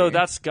would be. And so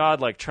that's God,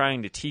 like,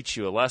 trying to teach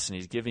you a lesson.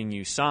 He's giving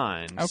you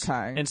signs.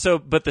 Okay. And so,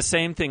 but the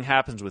same thing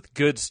happens with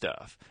good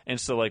stuff. And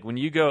so, like, when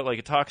you go, like,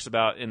 it talks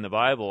about in the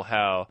Bible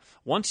how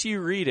once you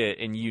read it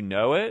and you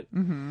know it,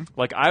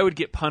 like, I would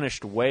get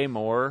punished way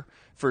more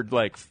for,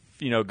 like,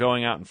 you know,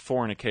 going out and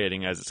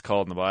fornicating, as it's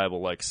called in the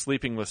Bible, like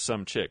sleeping with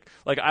some chick.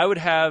 Like,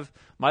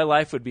 my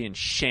life would be in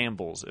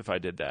shambles if I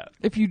did that.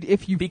 If you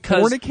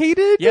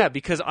fornicated? Yeah,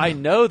 because I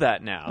know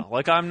that now.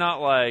 Like, I'm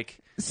not like.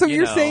 So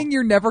you're saying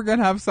you're never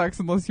gonna have sex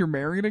unless you're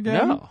married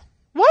again? No.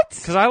 What?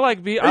 Because I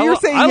like being. You're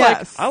saying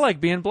yes. I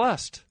like being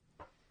blessed.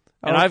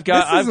 And I've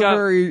got a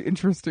very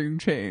interesting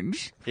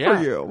change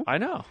for you. I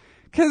know.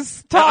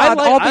 Because Todd,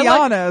 I'll be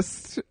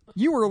honest,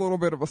 you were a little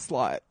bit of a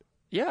slut.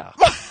 Yeah.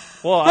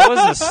 Well, I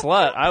wasn't a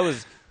slut.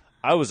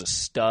 I was a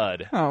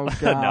stud. Oh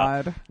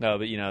God. No,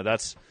 but you know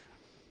that's,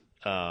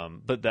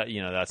 but that,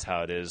 you know, that's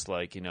how it is.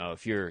 Like, you know,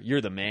 if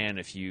you're the man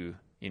if you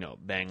know,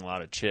 bang a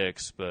lot of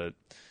chicks, but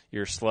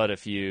you're a slut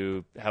if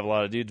you have a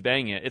lot of dudes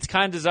bang it. It's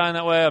kind of designed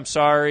that way. I'm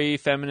sorry,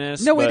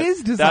 feminists. No, it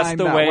is designed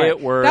that's the way it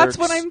works. That's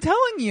what I'm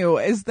telling you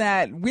is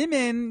that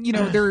women, you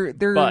know,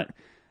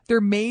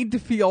 they're made to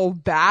feel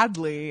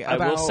badly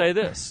about.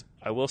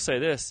 I will say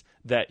this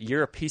that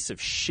you're a piece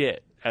of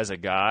shit as a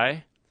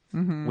guy.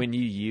 When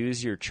you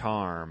use your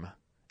charm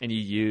and you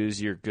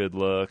use your good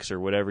looks or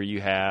whatever you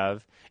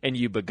have and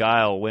you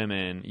beguile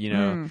women, you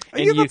know,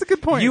 and that's a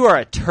good point. You are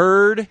a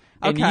turd.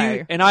 And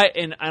okay.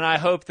 I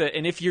hope that,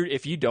 and if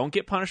you don't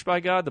get punished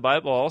by God, the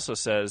Bible also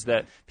says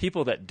that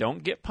people that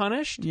don't get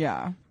punished,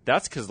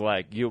 that's because,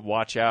 like, you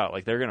watch out,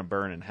 like, they're gonna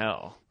burn in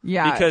hell.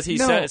 Yeah, because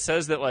it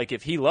says that, like,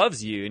 if he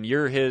loves you and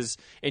you're his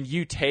and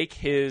you take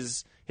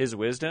his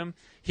wisdom,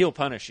 he'll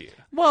punish you.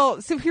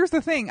 Well, so here's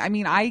the thing. I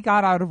mean, I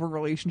got out of a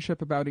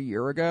relationship about a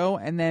year ago,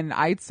 and then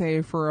I'd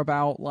say for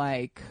about,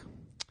 like,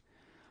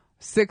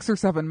 6 or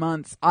 7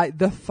 months,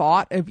 the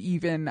thought of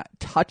even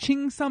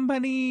touching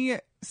somebody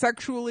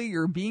sexually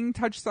or being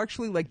touched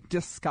sexually, like,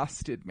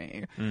 disgusted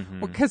me.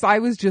 Because I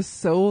was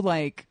just so,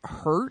 like,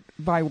 hurt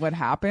by what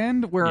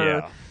happened.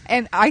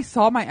 And I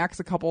saw my ex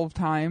a couple of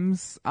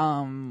times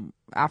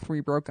after we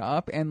broke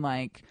up, and,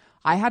 like,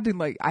 I had to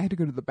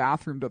go to the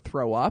bathroom to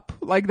throw up.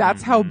 Like,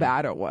 that's how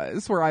bad it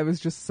was, where I was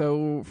just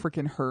so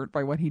freaking hurt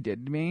by what he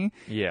did to me.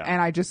 Yeah.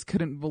 And I just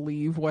couldn't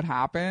believe what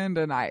happened.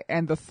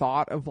 And the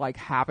thought of, like,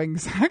 having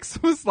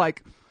sex was,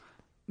 like,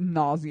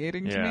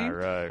 nauseating to me. Yeah,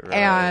 right.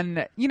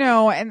 And, you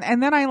know,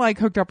 and then I, like,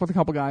 hooked up with a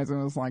couple guys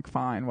and it was like,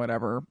 fine,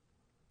 whatever.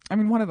 I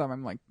mean, one of them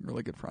I'm, like,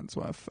 really good friends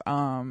with. Two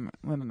of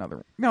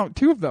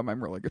them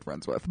I'm really good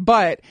friends with.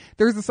 But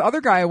there's this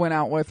other guy I went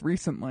out with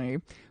recently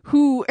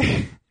who...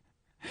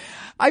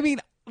 I mean,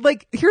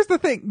 like, here's the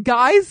thing.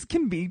 Guys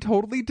can be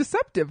totally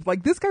deceptive.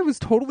 Like, this guy was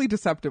totally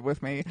deceptive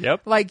with me.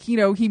 Yep. Like, you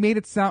know, he made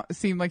it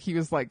seem like he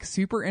was, like,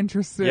 super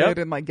interested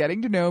in, like,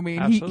 getting to know me.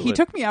 And he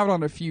took me out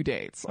on a few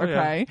dates,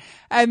 okay? Yeah.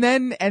 And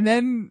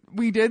then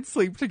we did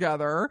sleep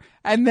together.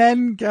 And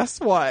then guess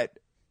what?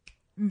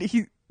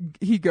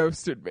 He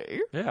ghosted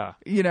me. Yeah.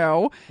 You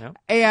know? Yep.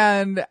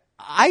 And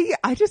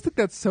I just think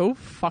that's so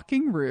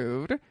fucking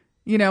rude.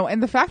 You know,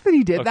 and the fact that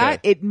he did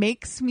that, it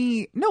makes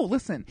me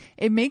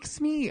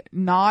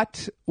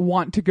not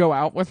want to go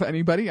out with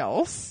anybody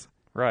else.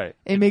 Right.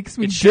 It makes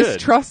me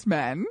distrust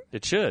men.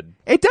 It should.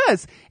 It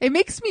does. It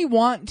makes me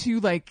want to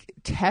like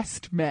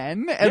test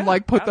men and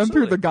like put them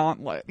through the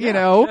gauntlet, you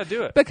know? Yeah,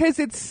 do it. Because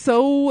it's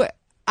so,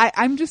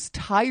 I'm just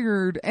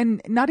tired,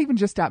 and not even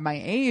just at my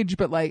age,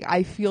 but like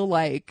I feel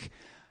like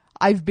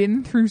I've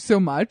been through so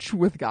much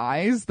with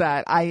guys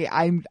that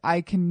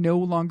I can no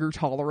longer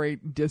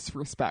tolerate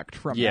disrespect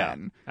from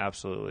men. Yeah,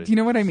 absolutely. Do you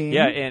know what I mean?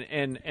 Yeah,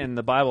 and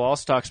the Bible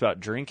also talks about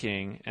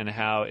drinking and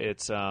how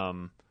it's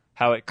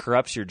how it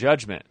corrupts your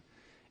judgment.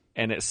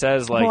 And it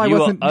says like I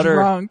wasn't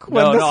drunk.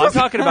 No, I'm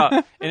talking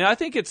about, and I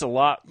think it's a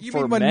lot you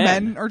for mean when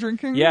men are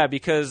drinking? Yeah,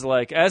 because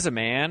like as a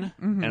man,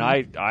 and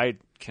I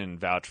can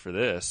vouch for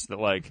this, that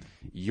like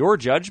your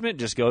judgment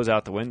just goes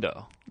out the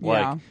window.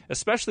 Like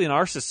especially in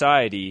our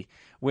society.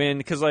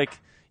 Because, like,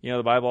 you know,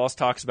 the Bible also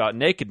talks about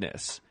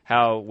nakedness,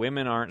 how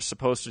women aren't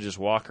supposed to just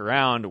walk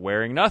around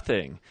wearing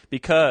nothing,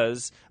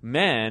 because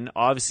men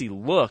obviously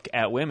look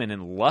at women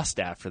and lust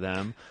after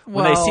them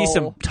when they see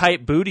some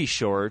tight booty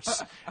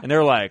shorts, and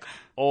they're like,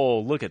 oh,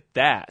 look at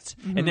that.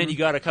 And then you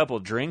got a couple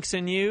drinks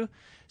in you.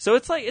 So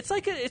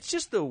it's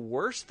just the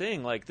worst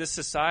thing. Like, this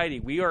society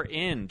we are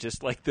in,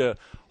 just like the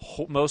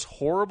most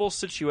horrible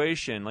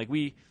situation. Like,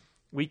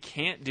 we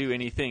can't do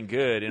anything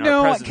good in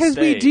our present state. No, because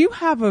we do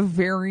have a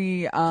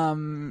very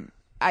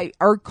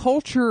our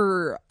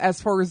culture,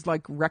 as far as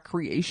like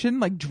recreation,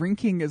 like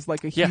drinking is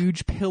like a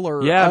huge pillar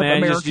of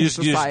American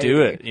society. Just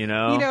do it, you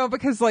know? You know,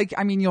 because like,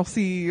 I mean, you'll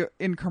see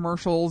in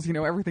commercials, you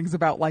know, everything's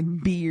about like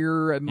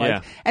beer and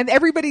like, and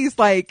everybody's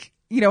like,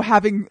 you know,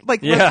 having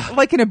like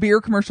in a beer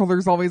commercial,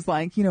 there's always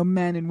like, you know,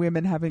 men and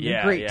women having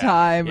a great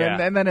time,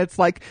 and then it's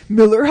like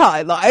Miller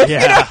High Life, you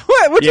know,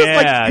 which is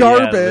like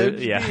garbage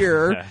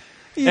beer. Yeah.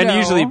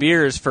 Usually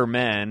beer is for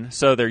men,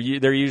 so they're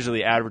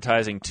usually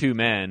advertising to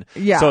men.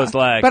 Yeah. So it's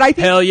like, but I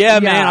think, hell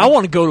yeah, man, I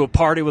want to go to a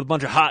party with a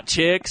bunch of hot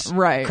chicks.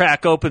 Right.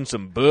 Crack open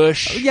some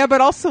Busch. Yeah,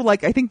 but also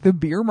like I think the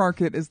beer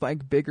market is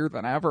like bigger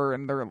than ever,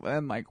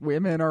 and like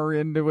women are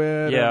into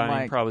it. Yeah, and,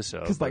 like, probably so.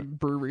 Because like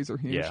breweries are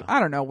huge. Yeah.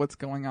 I don't know what's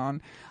going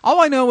on. All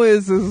I know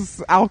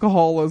is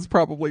alcohol is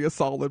probably a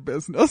solid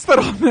business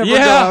that'll never go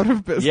out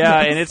of business.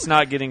 Yeah, and it's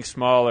not getting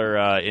smaller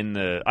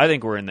I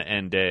think we're in the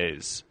end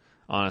days.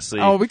 Honestly.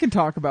 Oh, we can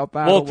talk about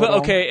that. Well,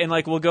 okay, and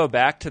like we'll go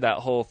back to that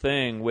whole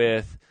thing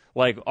with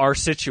like our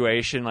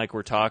situation, like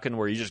we're talking,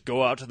 where you just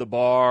go out to the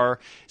bar,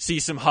 see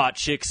some hot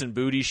chicks in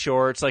booty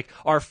shorts. Like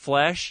our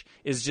flesh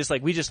is just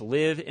like we just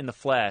live in the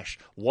flesh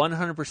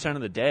 100%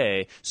 of the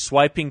day,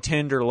 swiping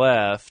Tinder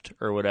left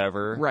or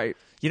whatever. Right.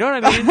 You know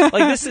what I mean?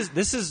 Like this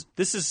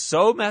is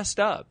so messed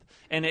up.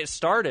 And it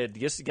started.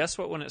 Guess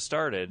what? When it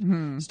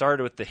started,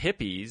 started with the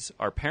hippies.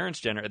 Our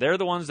parents' they're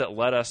the ones that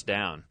let us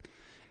down.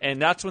 And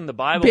that's when the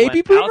Bible went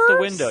out the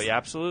window. Yeah,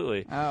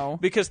 absolutely. Oh.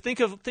 Because think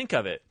of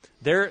it.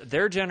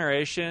 Their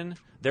generation,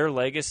 their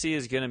legacy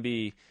is going to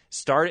be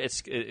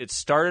it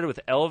started with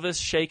Elvis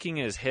shaking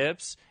his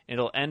hips, and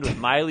it'll end with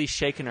Miley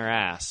shaking her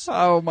ass.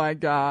 Oh my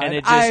God.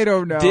 And I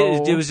don't know.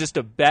 It was just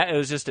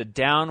a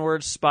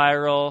downward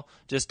spiral,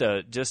 just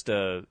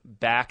a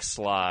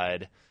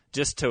backslide,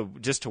 just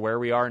to where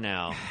we are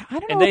now. I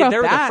don't know about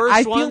that. The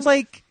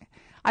first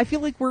I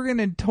feel like we're going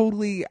to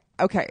totally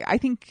I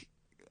think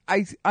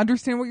I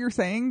understand what you're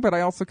saying, but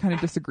I also kind of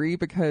disagree,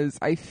 because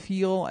I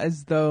feel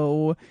as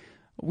though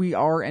we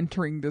are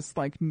entering this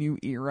like new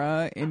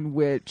era in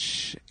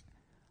which,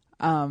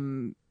 I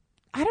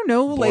don't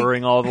know,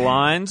 blurring all the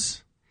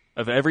lines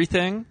of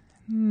everything.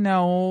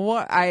 No,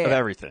 of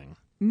everything.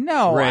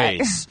 No,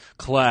 race,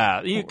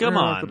 class. Come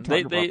on,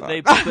 they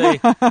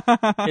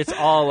it's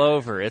all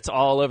over. It's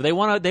all over. They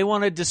want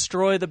to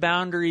destroy the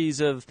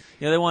boundaries of.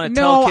 You know, they want to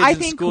tell kids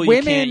in school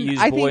you can't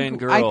use boy and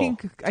girl.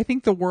 I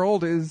think the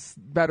world is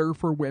better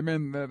for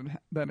women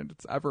than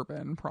it's ever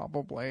been,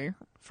 probably.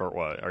 For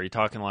what? Are you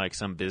talking like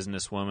some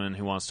businesswoman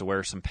who wants to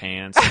wear some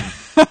pants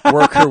and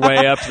work her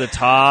way up to the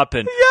top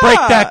and break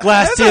that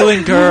glass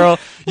ceiling, girl?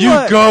 You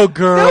go,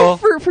 girl.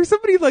 No, for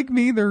somebody like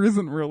me, there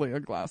isn't really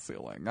a glass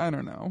ceiling. I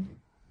don't know.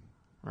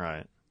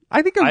 Right.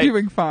 I think I'm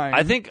doing fine.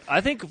 I think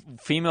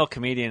female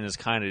comedian is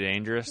kind of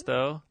dangerous,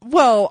 though.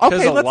 Well,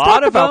 okay, let's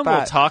talk about that.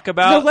 We'll talk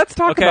about. No, let's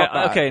talk about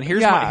that. Okay, and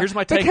here's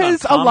my take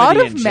because on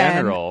comedy in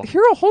general.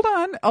 Hold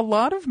on. A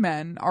lot of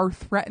men are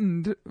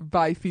threatened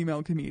by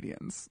female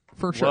comedians,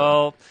 for sure.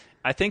 Well,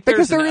 I think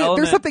there's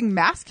something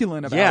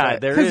masculine about it. Yeah,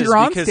 there is. Because you're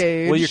on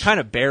stage. Well, you're kind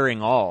of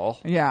bearing all.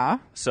 Yeah.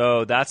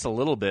 So that's a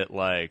little bit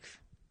like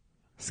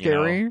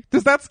scary. You know,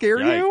 does that scare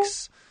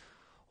yikes. You?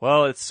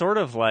 Well, it's sort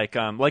of like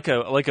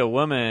a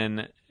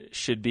woman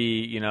should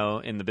be, you know,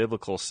 in the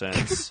biblical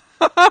sense,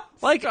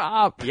 Like,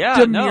 stop. Yeah,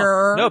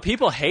 Demure. no,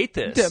 people hate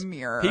this.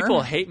 Demure.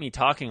 People hate me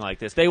talking like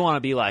this. They want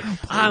to be like,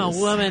 I'm a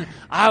woman.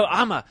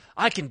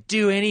 I can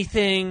do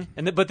anything.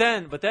 But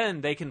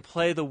then they can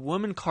play the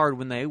woman card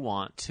when they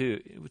want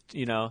to.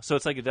 You know, so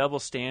it's like a double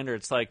standard.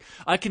 It's like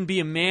I can be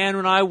a man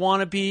when I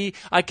want to be.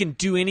 I can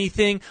do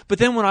anything. But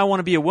then when I want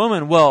to be a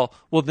woman, well,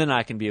 then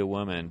I can be a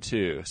woman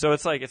too. So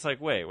it's like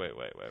wait.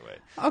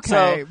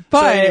 Okay, so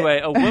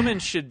anyway, a woman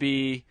should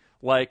be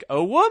like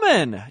a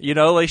woman, you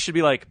know, they should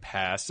be like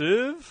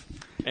passive.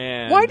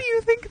 And why do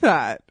you think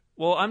that?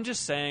 Well, I'm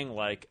just saying,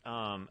 like,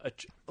 why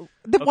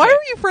are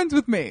you friends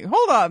with me?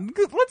 Hold on,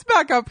 let's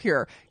back up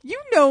here.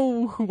 You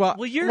know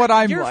what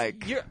I'm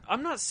like.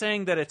 I'm not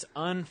saying that it's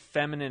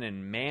unfeminine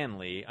and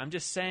manly. I'm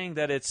just saying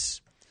that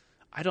it's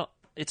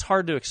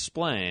hard to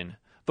explain.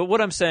 But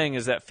what I'm saying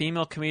is that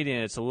female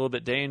comedian, it's a little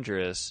bit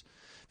dangerous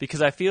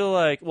because I feel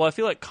like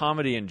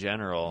comedy in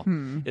general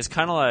is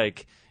kind of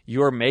like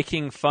you're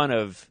making fun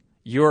of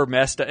your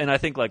messed up, and I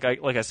think like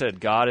I said,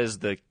 God is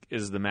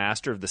the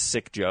master of the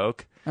sick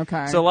joke.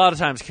 Okay. So a lot of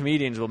times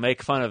comedians will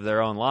make fun of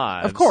their own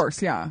lives. Of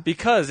course, yeah.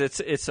 Because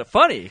it's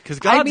funny because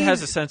God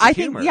has a sense of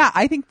humor.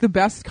 I think the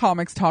best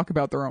comics talk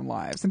about their own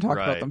lives and talk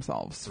about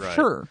themselves. Right.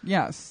 Sure,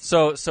 yes.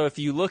 So if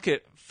you look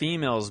at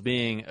females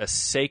being a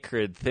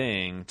sacred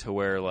thing to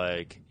where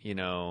like, you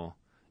know,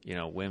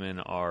 women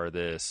are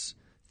this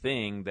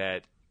thing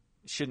that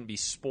shouldn't be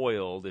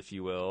spoiled, if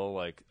you will,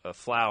 like a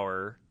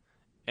flower.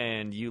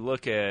 And you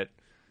look at,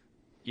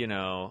 you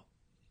know,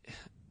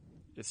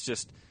 it's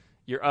just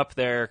you're up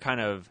there kind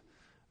of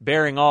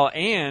bearing all.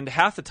 And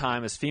half the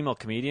time as female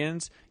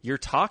comedians, you're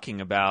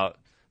talking about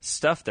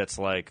stuff that's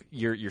like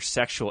your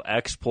sexual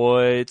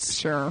exploits.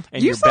 Sure.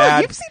 And you've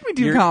seen me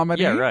do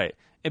comedy. Yeah, right.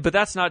 But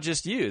that's not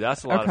just you.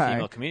 That's a lot of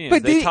female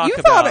comedians. But you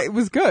thought it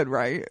was good,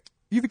 right?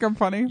 You think I'm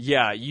funny?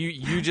 Yeah,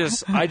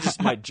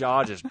 my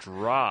jaw just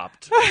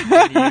dropped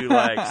when you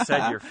like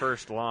said your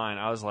first line.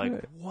 I was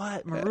like,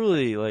 "What,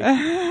 Maruli?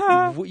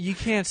 Like, you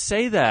can't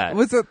say that."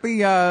 Was it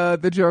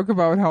the joke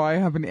about how I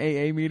have an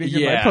AA meeting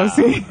in my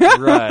pussy?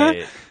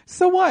 Right.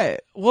 So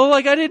what? Well,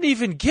 like I didn't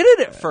even get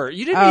it at first.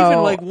 You didn't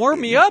even like warm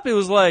me up. It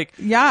was like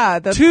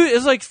it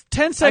was like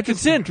 10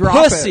 seconds in.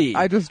 Pussy.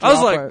 I was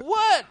like,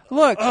 what?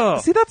 Look,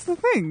 see, that's the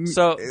thing.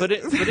 So, but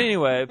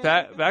anyway,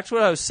 back to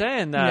what I was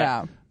saying.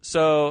 That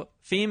so.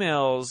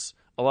 Females,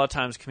 a lot of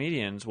times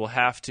comedians will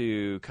have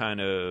to kind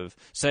of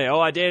say, "Oh,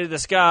 I dated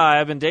this guy.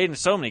 I've been dating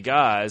so many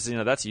guys." You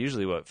know, that's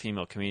usually what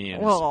female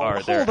comedians are.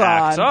 Hold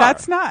on,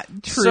 that's not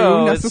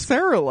true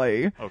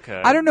necessarily.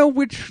 Okay, I don't know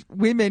which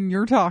women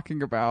you're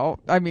talking about.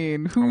 I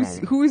mean,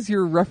 who is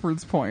your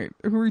reference point?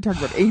 Who are you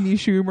talking about? Amy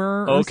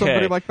Schumer or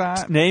somebody like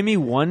that? Name me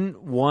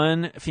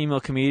one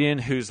female comedian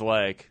who's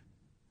like,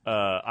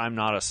 "I'm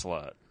not a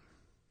slut."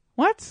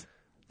 What?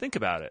 Think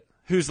about it.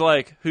 Who's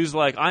like,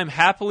 I'm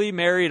happily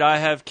married, I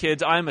have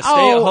kids, I'm a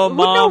stay-at-home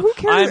mom, who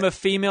cares? I'm a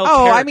female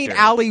character. I mean,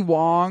 Ali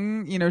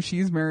Wong, you know,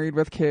 she's married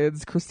with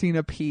kids.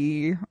 Christina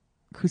Pazsitzky,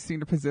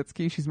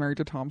 she's married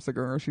to Tom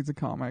Segura. She's a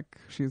comic.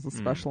 She's a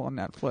special on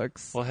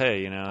Netflix. Well,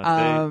 hey, you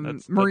know,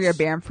 Maria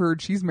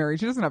Bamford, she's married.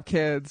 She doesn't have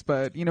kids,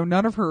 but you know,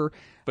 none of her.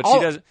 But she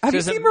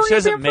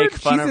doesn't make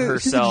fun of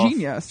herself. She's a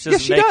genius. She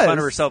doesn't make fun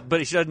of herself,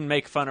 but she doesn't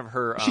make fun of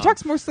her. She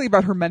talks mostly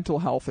about her mental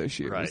health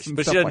issues, right?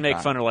 But she doesn't make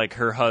fun of like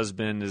her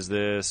husband is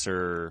this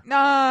or.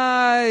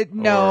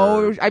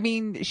 No. I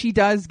mean, she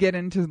does get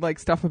into like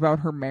stuff about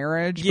her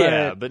marriage.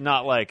 Yeah, but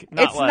not like.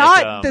 It's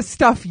not the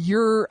stuff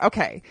you're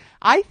okay.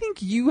 I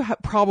think you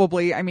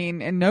probably. I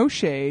mean, and no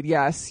shade.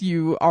 Yes,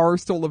 you are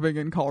still living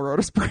in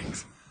Colorado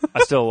Springs. I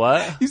still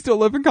what? You still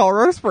live in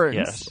Colorado Springs.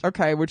 Yes.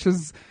 Okay, which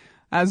is,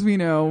 as we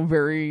know,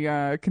 very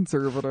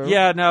conservative.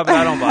 Yeah, no, but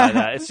I don't buy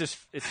that.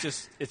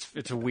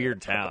 It's a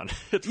weird town.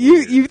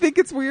 You think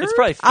it's weird? It's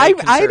probably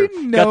fake I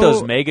didn't know. Got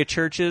those mega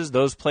churches.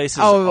 Those places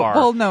are.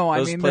 Well, no, I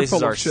those mean places they're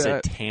full are of shit.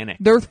 satanic.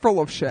 They're full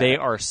of shit. They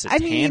are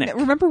satanic. I mean,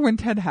 remember when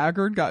Ted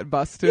Haggard got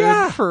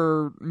busted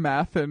for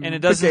meth and it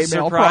doesn't the gay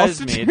male surprise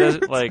me. It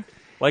doesn't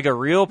like a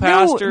real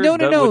pastor.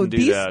 No.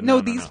 These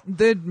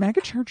the mega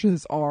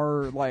churches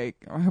are like.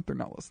 I hope they're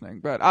not listening,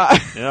 but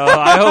no,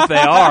 I hope they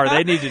are.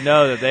 They need to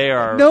know that they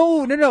are.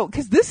 No,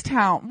 because this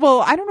town.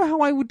 Well, I don't know how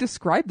I would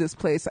describe this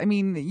place. I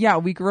mean, yeah,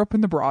 we grew up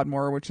in the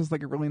Broadmoor, which is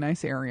like a really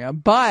nice area,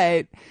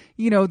 but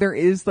you know,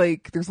 there's a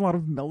lot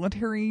of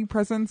military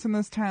presence in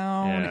this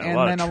town, and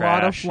then a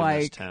lot of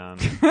like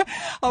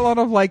a lot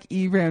of like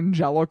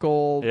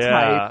evangelical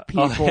type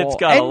people. It's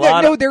got a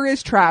lot. No, there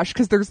is trash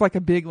because there's like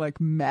a big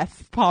like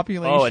meth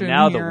population. Oh, and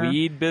now here. The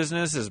weed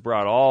business has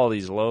brought all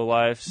these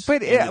lowlifes.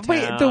 But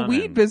the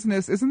weed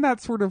business, isn't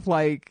that sort of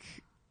like,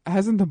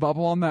 hasn't the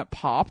bubble on that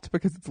popped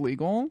because it's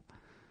legal?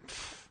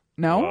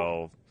 No?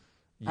 Well,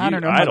 I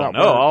don't know. I don't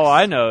know. All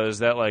I know is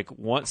that like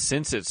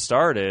since it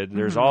started,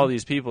 there's all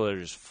these people that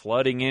are just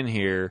flooding in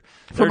here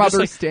from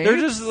other states. They're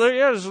just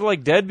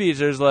like deadbeats.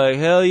 There's like,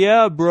 hell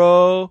yeah,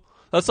 bro.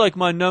 That's like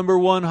my number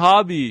one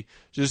hobby.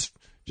 Just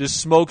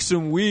smoke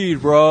some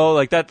weed, bro.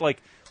 Like that. Like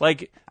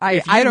Like,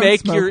 if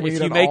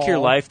you make your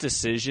life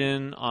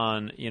decision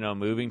on,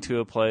 moving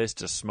to a place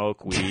to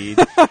smoke weed,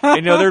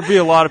 there'd be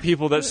a lot of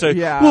people that say,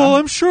 well,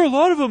 I'm sure a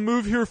lot of them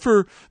move here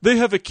they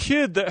have a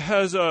kid that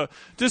has a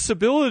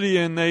disability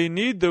and they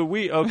need the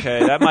weed.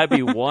 Okay, that might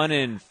be 1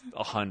 in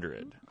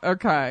 100.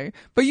 Okay.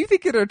 But you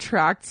think it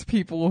attracts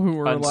people who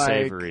are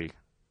unsavory.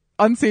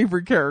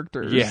 Unsavory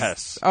characters.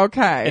 Yes.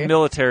 Okay. And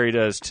military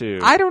does too.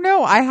 I don't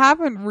know. I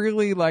haven't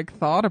really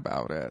thought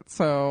about it.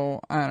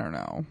 So I don't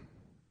know.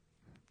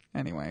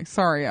 Anyway,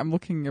 sorry. I'm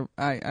looking.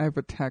 I have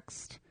a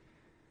text.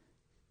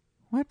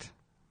 What?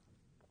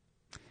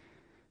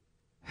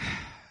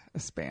 A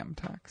spam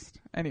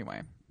text.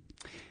 Anyway.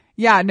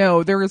 Yeah,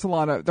 no, there are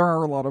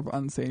a lot of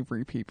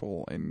unsavory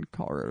people in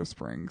Colorado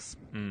Springs.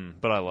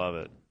 But I love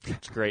it.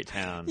 It's a great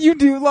town. You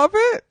do love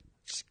it?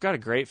 It's got a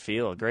great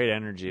feel, great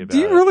energy about it.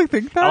 Do you really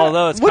think that?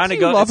 Although it's kind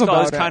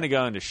of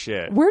going to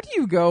shit. Where do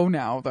you go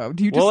now, though?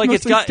 Do you just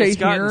mostly stay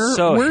here?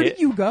 Where do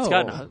you go?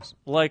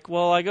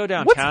 I go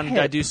downtown and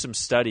I do some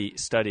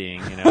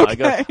studying.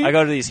 Okay. I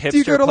go to these hipster do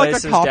you go to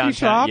places a coffee downtown.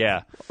 Shop?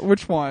 Yeah.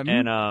 Which one?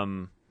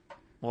 And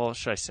well,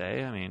 should I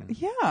say? I mean,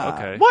 yeah.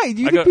 Okay. Why?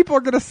 Do you think people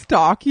are going to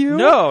stalk you?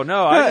 No.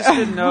 I just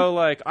didn't know.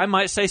 I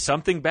might say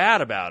something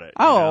bad about it.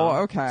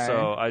 Okay.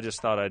 So I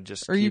just thought I'd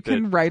just. Or you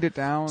can write it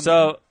down.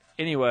 So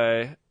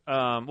anyway.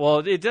 Well,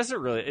 it doesn't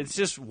really. It's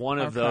just one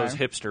of those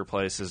hipster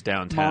places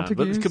downtown.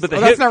 Montagues? But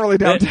that's not really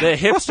downtown. The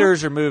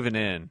hipsters are moving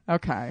in.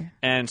 Okay.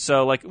 And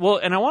so,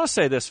 and I want to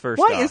say this first.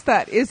 Why is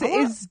that?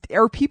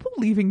 Are people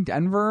leaving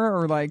Denver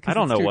or I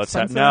don't know what's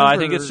happening. No, I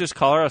think it's just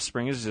Colorado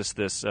Springs is just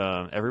this.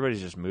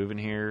 Everybody's just moving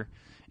here,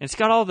 and it's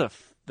got all the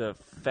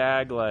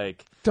fag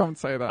Don't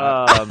say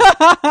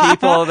that.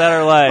 People that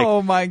are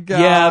oh my god.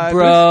 Yeah,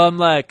 bro. I'm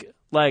like.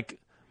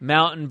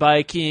 Mountain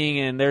biking,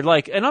 and they're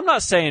and I'm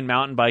not saying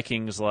mountain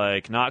biking's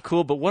not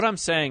cool, but what I'm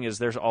saying is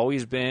there's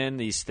always been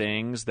these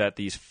things that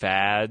these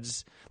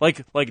fads,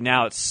 like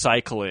now it's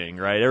cycling,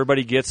 right?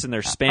 Everybody gets in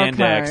their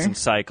spandex and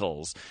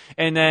cycles.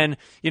 And then,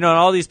 and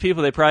all these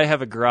people, they probably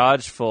have a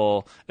garage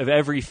full of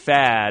every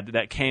fad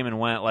that came and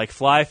went,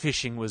 fly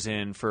fishing was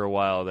in for a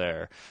while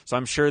there. So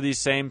I'm sure these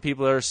same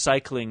people that are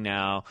cycling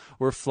now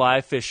were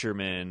fly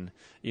fishermen,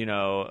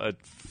 10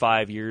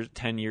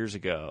 years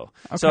ago.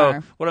 Okay. So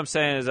what I'm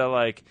saying is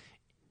that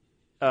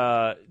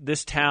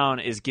this town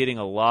is getting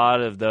a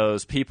lot of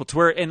those people to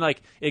where, and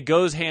it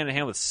goes hand in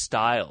hand with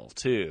style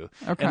too.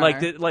 Okay.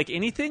 And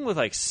anything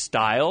with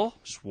style,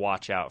 just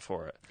watch out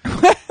for it.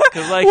 What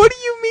do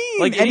you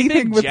mean?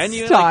 Anything with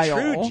genuine,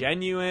 style? True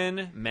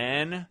genuine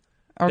men,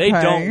 they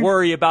don't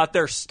worry about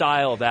their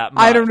style that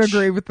much. I don't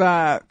agree with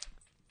that.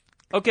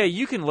 Okay,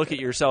 you can look at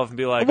yourself and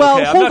be like, well,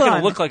 okay, I'm not going to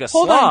look like a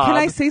slob. Hold on, can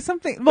I say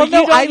something? Well,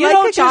 no, I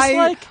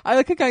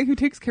like a guy who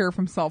takes care of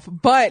himself.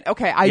 But,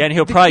 okay, and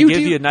he'll probably give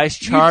you a nice,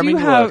 charming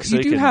look.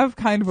 You do have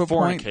kind of a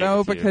point,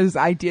 though, because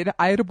I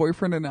had a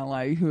boyfriend in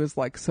LA who was,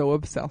 so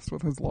obsessed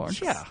with his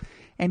looks. Yeah.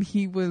 And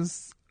he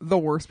was the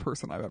worst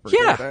person I've ever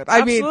dated.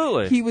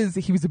 Absolutely. I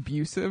mean, he was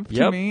abusive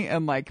to me,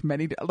 and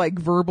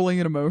verbally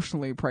and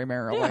emotionally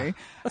primarily. Yeah,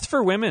 that's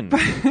for women.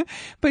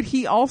 But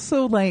he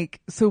also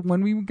so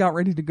when we got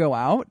ready to go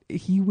out,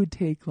 he would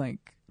take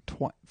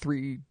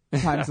 3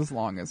 times as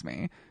long as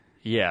me.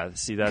 Yeah,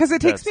 see that because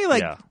it takes me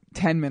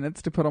 10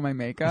 minutes to put on my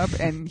makeup,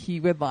 and he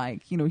would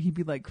he'd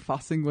be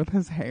fussing with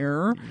his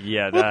hair.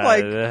 Yeah,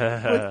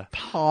 with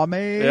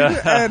pomade,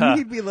 and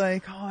he'd be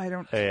like, "Oh, I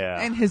don't."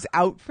 Yeah. And his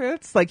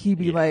outfits, he'd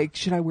be like,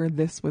 "Should I wear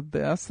this with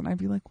this?" And I'd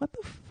be like, "What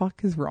the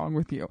fuck is wrong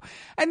with you?"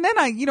 And then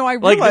I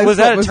realized was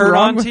that a turn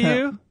on to him.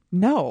 you?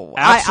 No,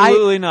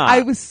 absolutely not.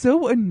 I was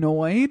so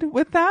annoyed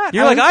with that.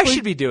 You're I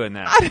should be doing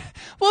that.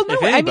 Well, no,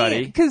 if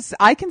anybody, because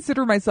I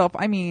consider myself.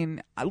 I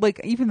mean,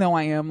 even though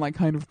I am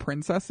kind of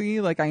princessy,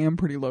 I am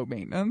pretty low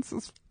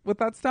maintenance with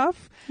that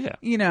stuff. Yeah,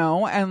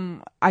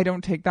 and I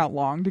don't take that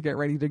long to get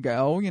ready to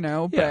go.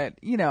 Yeah.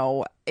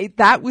 But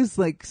that was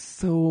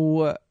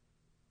so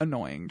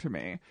annoying to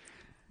me.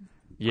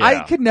 Yeah.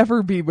 I could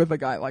never be with a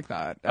guy like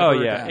that. Oh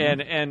yeah,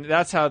 again. and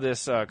that's how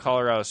this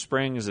Colorado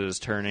Springs is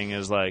turning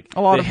is a lot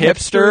the of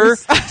hipster.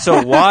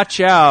 So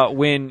watch out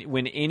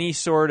when any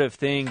sort of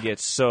thing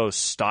gets so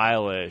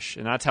stylish,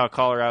 and that's how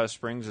Colorado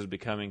Springs is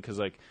becoming.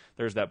 Because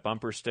there's that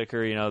bumper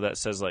sticker, that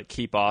says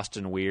 "Keep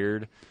Austin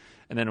Weird,"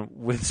 and then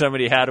when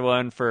somebody had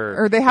one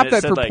or they have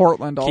that for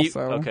Portland also.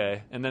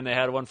 Okay, and then they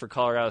had one for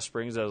Colorado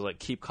Springs that was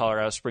 "Keep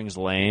Colorado Springs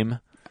Lame."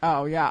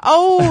 Oh, yeah.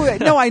 Oh,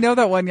 no, I know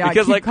that one. Yeah,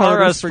 because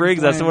Colorado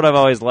Springs, that's what I've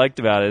always liked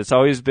about it. It's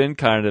always been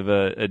kind of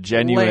a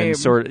genuine lame.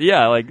 sort of,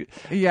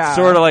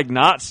 sort of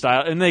not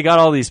style. And they got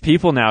all these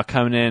people now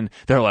coming in.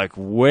 They're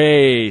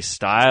way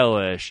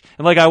stylish.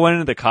 And I went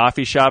into the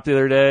coffee shop the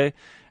other day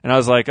and I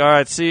was like, all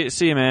right, see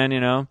you, man,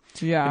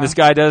 Yeah. And this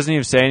guy doesn't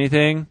even say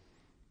anything.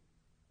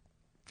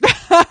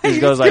 He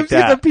goes like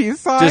that. The peace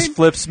sign. Just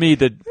flips me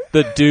the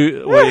what do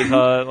you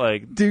call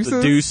it? Deuces?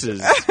 The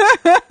deuces.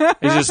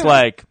 He's just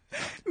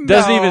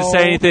doesn't even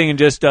say anything and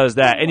just does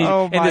that. And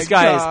and this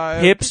guy is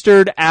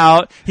hipstered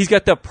out. He's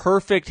got the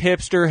perfect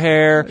hipster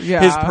hair,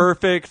 his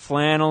perfect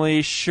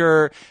flannelly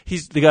shirt.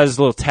 The guy's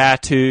little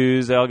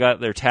tattoos. They all got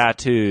their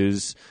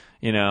tattoos.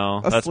 You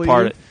know, A that's sleeve?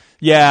 part of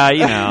yeah,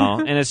 you know,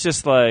 and it's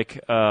just like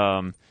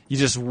you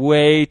just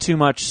way too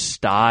much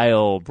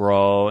style,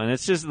 bro. And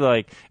it's just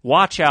like,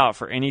 watch out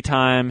for any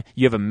time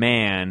you have a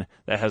man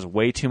that has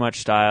way too much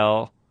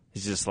style.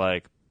 He's just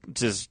like,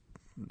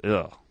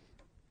 ugh.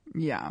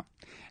 Yeah.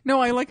 No,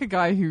 I like a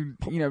guy who,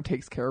 you know,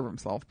 takes care of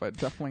himself, but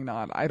definitely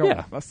not. I don't,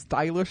 Yeah. a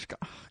stylish guy.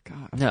 Oh,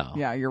 God. No.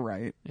 Yeah, you're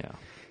right. Yeah.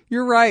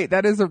 You're right.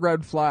 That is a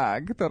red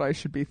flag that I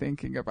should be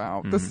thinking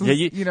about. This is, Yeah,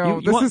 you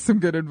you want- is some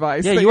good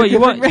advice. Yeah, that you you're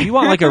want giving me. you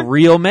want like a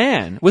real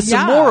man with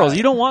some Yeah. morals.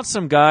 You don't want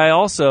some guy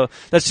also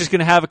that's just going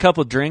to have a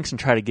couple drinks and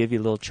try to give you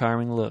a little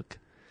charming look.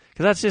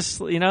 Because that's just,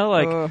 you know,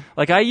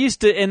 like I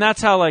used to, and that's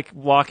how, like,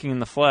 walking in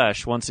the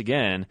flesh, once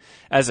again,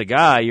 as a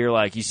guy, you're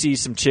like, you see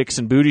some chicks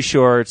in booty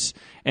shorts,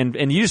 and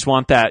you just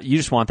want that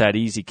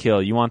easy kill.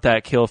 You want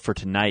that kill for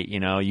tonight, you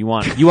know. You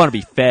want to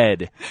be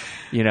fed,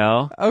 you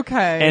know.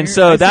 Okay. And I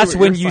so see that's what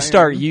when you're you saying.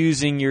 start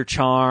using your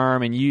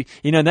charm, and you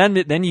know,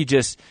 then you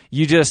just Do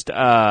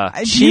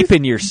you-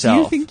 cheapen yourself.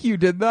 Do you think you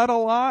did that a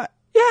lot?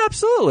 Yeah,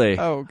 absolutely.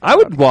 Oh, I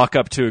would God. walk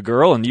up to a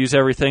girl and use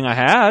everything I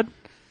had,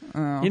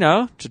 Oh. you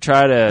know, to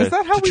try to Is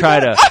that how we to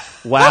met?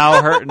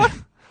 wow her.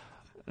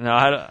 No,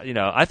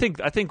 I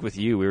think with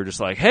you, we were just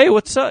like, hey,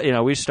 what's up? You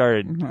know, we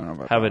started I don't know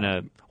about having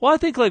I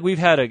think like we've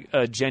had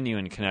a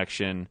genuine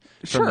connection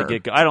from the Sure.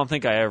 get go. I don't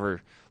think I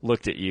ever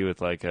looked at you with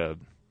like a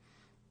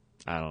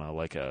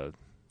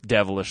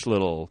devilish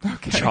little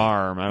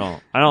charm. I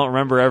don't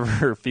remember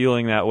ever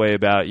feeling that way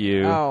about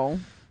you. Oh,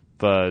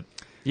 But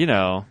you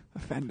know,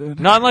 offended.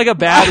 not in like a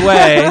bad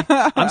way.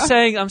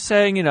 I'm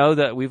saying, you know,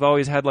 that we've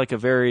always had like a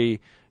very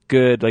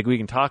good, like, we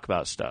can talk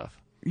about stuff.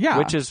 Yeah.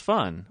 Which is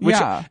fun. Which,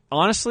 Yeah.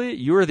 honestly,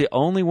 you are the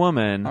only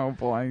woman, Oh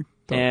boy.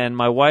 and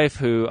my wife,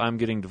 who I'm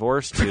getting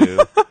divorced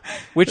to,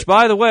 which,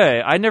 by the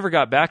way, I never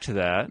got back to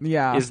that,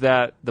 Yeah. is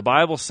that the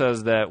Bible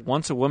says that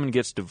once a woman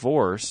gets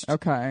divorced,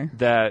 Okay.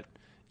 that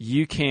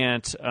you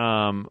can't,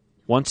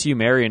 once you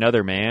marry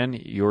another man,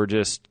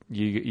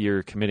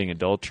 you're committing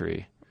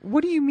adultery.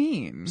 What do you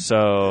mean?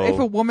 So If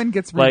a woman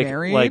gets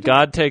remarried, like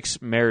God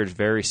takes marriage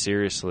very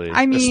seriously,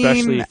 I mean-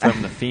 especially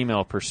from the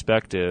female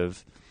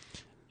perspective.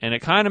 And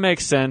it kind of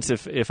makes sense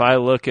if I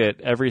look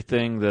at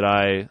everything that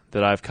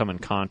I've come in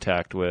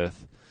contact with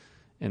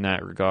in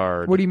that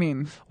regard. what do you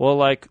mean? Well,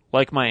 like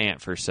my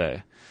aunt, per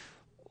se.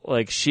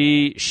 Like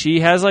she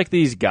has like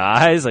these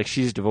guys, like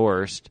she's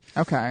divorced,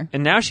 Okay.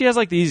 and now she has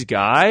like these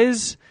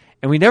guys,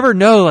 and we never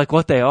know like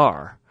what they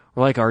are.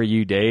 We're like, are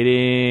you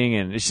dating?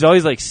 And she's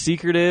always like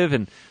secretive,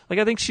 and like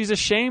I think she's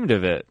ashamed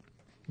of it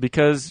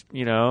because,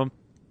 you know,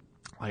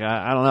 like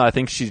I don't know. I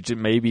think she's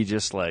maybe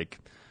just like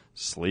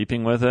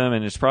sleeping with him,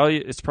 and it's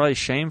probably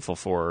shameful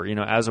for her. You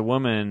know, as a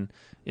woman,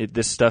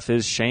 this stuff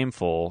is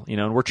shameful. You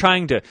know, and we're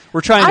trying to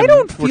I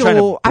don't we're trying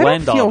to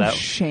blend feel all that.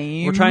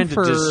 shame. We're trying to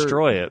for,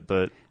 destroy it,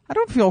 but I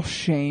don't feel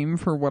shame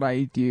for what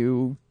I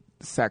do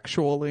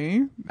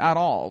sexually at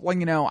all. Like,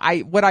 you know,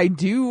 what I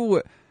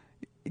do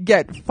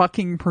get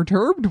fucking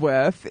perturbed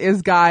with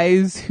is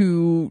guys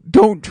who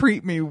don't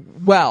treat me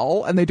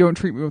well, and they don't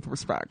treat me with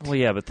respect. well,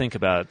 yeah. But think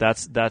about it.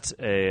 That's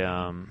a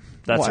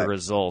What?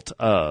 result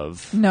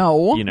of.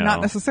 No, You know.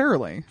 not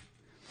necessarily.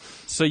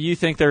 So you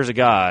think there's a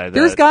guy that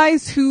There's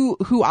guys who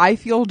I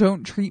feel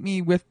don't treat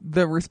me with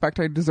the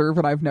respect I deserve,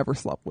 and I've never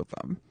slept with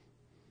them.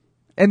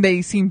 And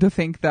they seem to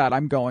think that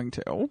I'm going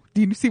to.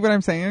 Do you see what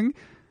I'm saying?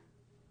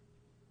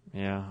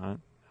 Yeah,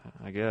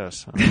 I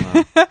guess. I don't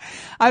know.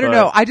 I don't But-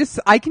 know.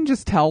 I can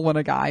just tell when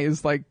a guy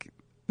is like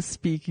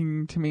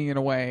speaking to me in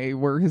a way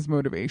where his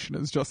motivation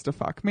is just to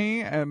fuck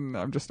me, and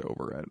I'm just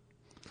over it.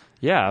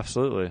 Yeah,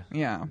 absolutely.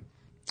 Yeah.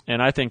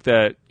 And I think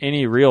that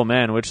any real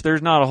men, which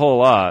there's not a whole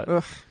lot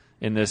Ugh.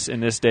 in this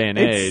day and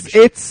age,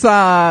 It's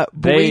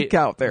bleak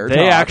out there. They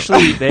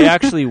Todd.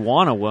 actually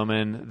want a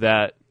woman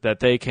that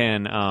they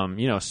can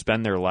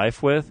spend their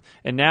life with.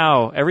 And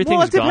now everything's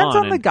Well, it depends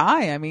gone. on the and-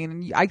 guy. I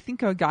mean, I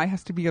think a guy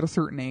has to be at a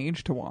certain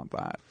age to want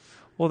that.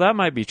 Well, that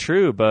might be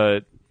true,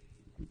 but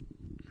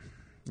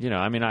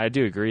I mean, I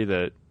do agree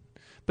that.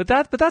 But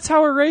that's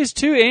how we're raised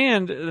too.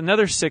 And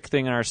another sick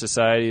thing in our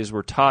society is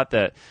we're taught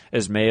that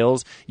as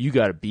males, you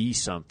got to be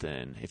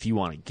something if you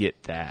want to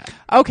get that.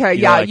 Okay,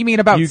 You yeah, know, like, you mean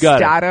about you gotta-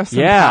 status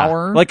and yeah.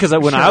 power? Like, because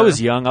when I Sure.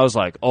 was young, I was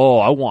like, oh,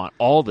 I want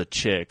all the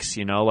chicks,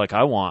 like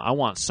I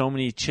want so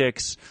many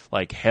chicks,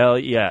 like hell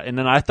yeah. And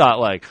then I thought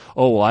like,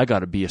 oh, well, I got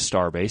to be a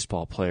star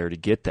baseball player to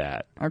get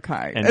that.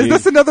 Okay. And Is dude,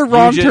 this another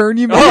wrong turn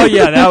you made? Oh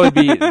yeah,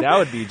 that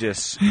would be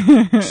just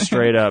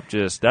straight up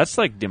that's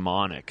like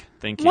demonic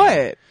thinking.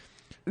 What?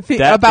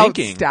 That About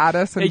thinking.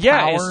 status and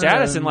yeah, power and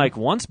status, and like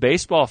once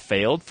baseball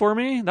failed for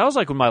me, that was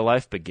like when my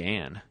life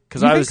began.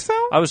 because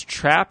I was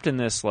trapped in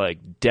this like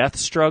death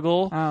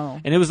struggle,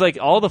 and it was like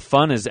all the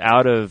fun is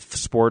out of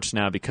sports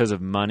now because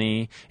of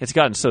money. It's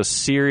gotten so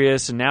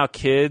serious, and now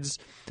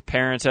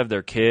parents have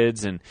their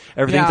kids, and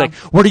everything's like,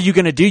 what are you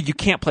going to do? You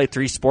can't play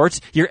 3 sports.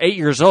 You're 8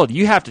 years old.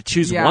 You have to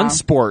choose one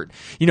sport,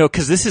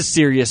 because this is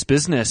serious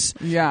business.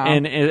 Yeah.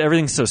 And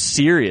everything's so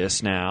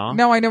serious now.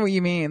 No, I know what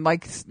you mean.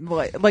 Like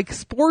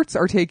sports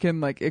are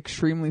taken like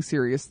extremely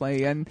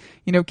seriously, and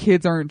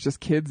kids aren't just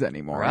kids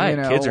anymore. Right.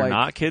 Kids are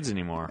not kids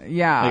anymore.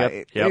 Yeah.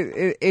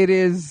 It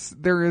is.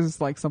 There is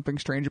like something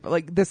strange, but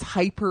like this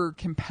hyper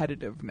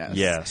competitiveness.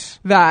 Yes.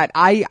 That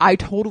I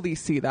totally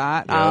see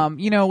that.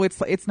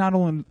 Yep. It's not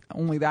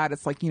only that.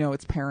 It's like,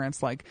 it's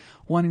parents like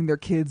wanting their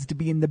kids to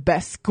be in the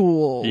best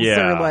schools.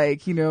 Yeah. Or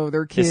like,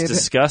 their kid it's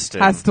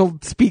disgusting. has to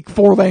speak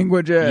 4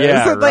 languages.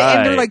 Yeah, and, right.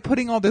 And they're like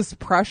putting all this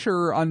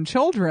pressure on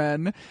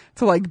children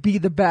to like be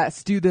the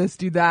best, do this,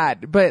 do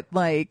that. But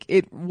like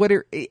it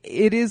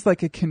is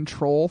like a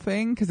control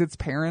thing because it's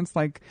parents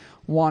like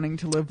wanting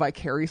to live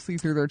vicariously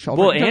through their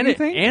children. Well,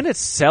 and it's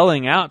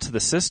selling out to the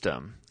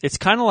system. It's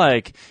kind of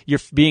like you're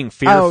being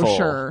fearful. Oh,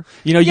 sure.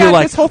 You're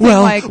like,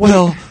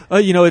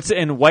 it's,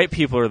 and white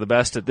people are the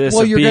best at this.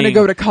 Well, you're going to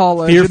go to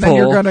college, fearful. And then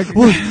you're going to.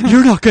 Well,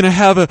 you're not going to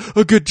have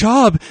a good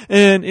job,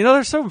 and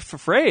they're so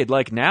afraid.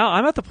 Like now,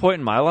 I'm at the point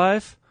in my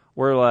life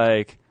where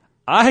like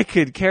I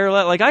could care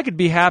less. Like I could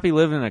be happy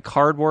living in a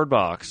cardboard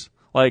box.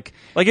 Like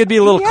it'd be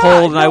a little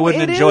cold, and I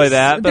wouldn't enjoy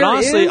that. But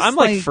honestly, I'm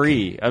like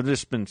free. I've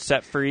just been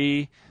set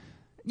free,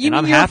 and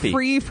I'm happy. You're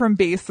free from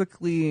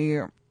basically.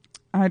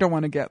 I don't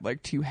want to get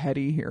like too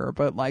heady here,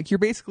 but like you're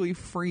basically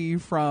free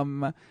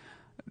from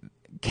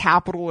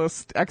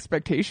capitalist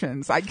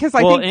expectations because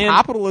I think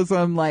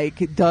capitalism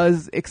like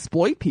does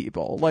exploit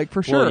people, like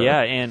for sure. Well,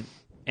 yeah,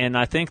 and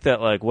I think that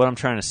like what I'm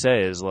trying to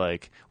say is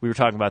like we were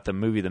talking about the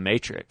movie The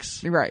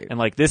Matrix, right? And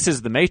like this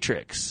is the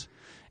Matrix.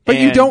 But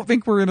you don't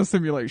think we're in a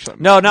simulation?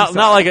 No, not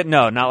like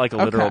a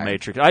literal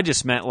Matrix. I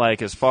just meant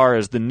like as far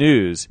as the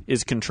news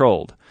is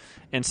controlled.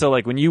 And so,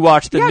 like, when you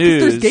watch the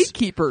news... there's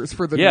gatekeepers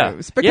for the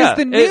news. Because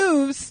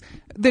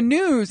the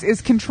news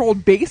is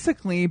controlled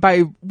basically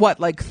by,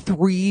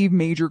 3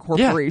 major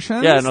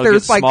corporations? Yeah, and it'll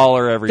get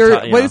smaller every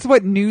time.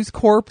 What News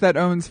Corp that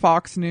owns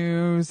Fox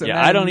News? And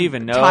I don't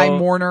even know. Time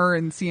Warner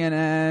and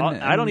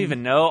CNN. I don't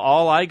even know.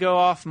 All I go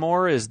off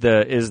more is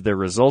the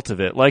result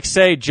of it. Like,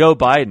 say, Joe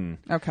Biden.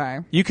 Okay.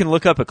 You can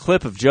look up a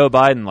clip of Joe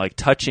Biden, like,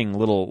 touching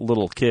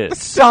little kids.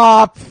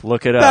 Stop.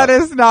 Look it up. That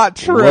is not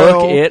true.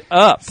 Look it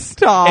up.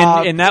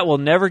 Stop. And that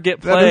will never get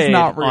played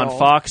on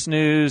Fox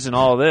News and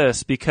all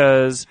this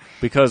because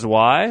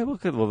why?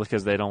 Well,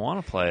 because they don't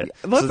want to play it.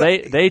 So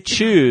they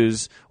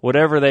choose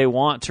whatever they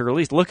want to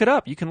release. Look it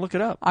up. You can look it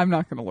up. I'm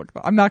not going to look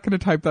that. I'm not going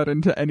to type that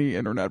into any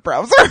internet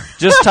browser.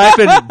 Just type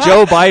in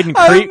Joe Biden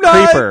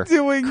creeper.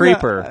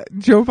 Creeper. That.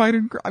 Joe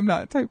Biden. I'm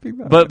not typing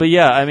that. But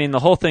yeah, I mean the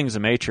whole thing's a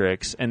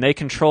matrix, and they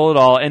control it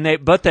all. And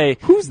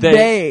who's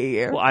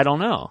they? Well, I don't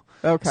know.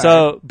 Okay.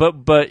 So,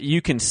 but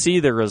you can see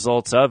the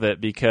results of it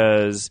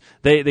because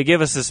they give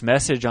us this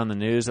message on the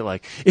news that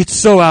like it's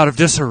so out of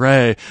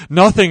disarray,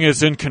 nothing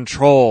is in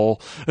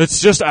control,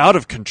 it's just out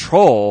of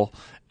control,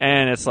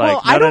 and it's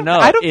like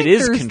no, it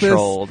is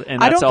controlled,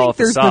 and that's all a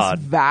facade. I don't think there's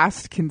this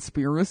vast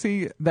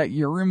conspiracy that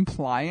you're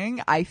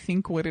implying. I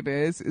think what it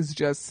is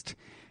just.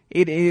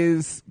 It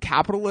is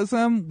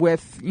capitalism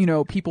with,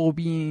 people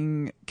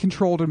being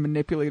controlled and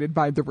manipulated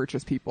by the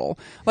richest people.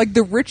 Like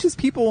the richest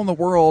people in the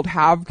world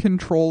have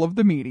control of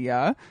the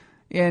media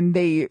and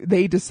they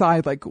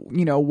decide like,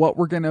 what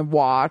we're going to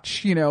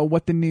watch,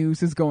 what the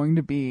news is going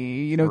to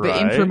be, the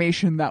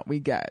information that we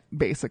get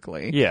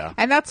basically. Yeah.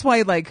 And that's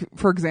why like,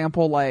 for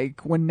example,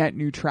 like when net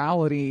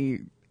neutrality,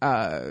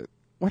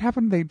 what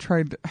happened? They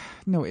tried,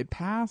 it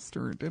passed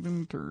or it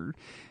didn't or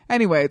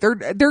anyway,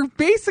 they're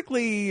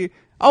basically,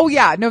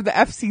 the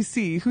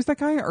FCC. Who's that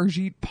guy?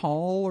 Arjit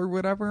Paul or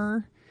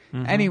whatever.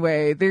 Mm-hmm.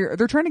 Anyway,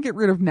 they're trying to get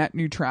rid of net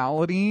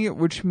neutrality,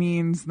 which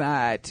means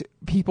that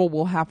people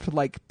will have to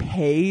like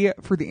pay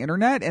for the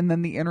internet, and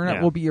then the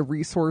internet will be a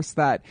resource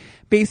that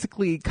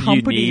basically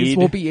companies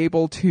will be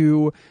able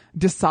to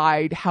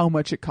decide how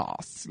much it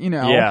costs.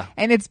 Yeah.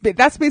 And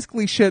that's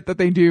basically shit that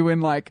they do in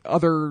like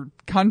other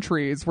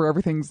countries where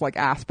everything's like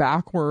ass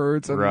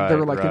backwards and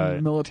they're like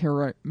in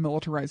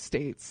militarized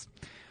states.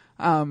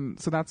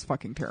 So that's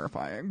fucking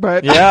terrifying.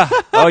 But yeah.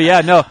 Oh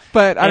yeah. No.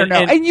 But I don't know.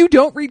 And you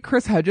don't read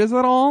Chris Hedges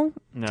at all?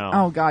 No.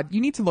 Oh God, you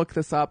need to look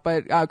this up.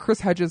 But Chris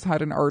Hedges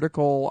had an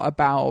article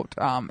about.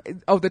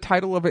 The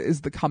title of it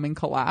is "The Coming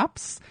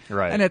Collapse."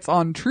 Right. And it's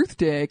on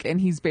Truthdig, and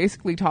he's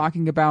basically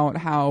talking about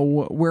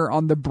how we're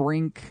on the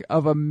brink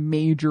of a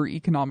major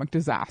economic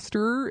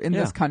disaster in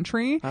this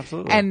country.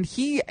 Absolutely. And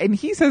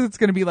he says it's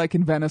going to be like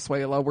in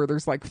Venezuela, where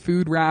there's like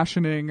food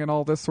rationing and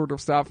all this sort of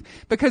stuff.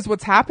 Because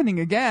what's happening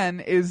again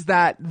is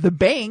that the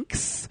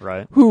banks,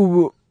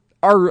 who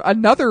are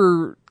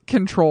another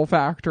control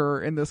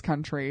factor in this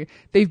country,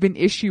 they've been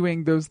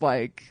issuing those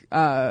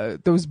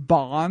those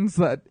bonds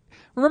that.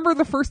 Remember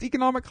the first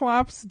economic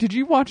collapse? Did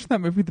you watch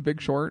that movie, The Big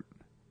Short?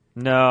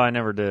 No, I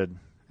never did.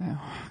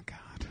 Oh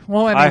God.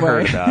 Well, anyway. I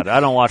heard about it. I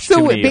don't watch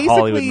too many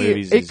Hollywood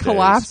movies these days. It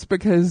collapsed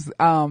because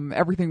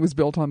everything was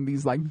built on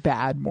these like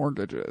bad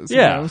mortgages.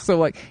 Yeah. You know? So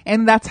like,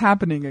 and that's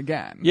happening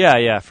again.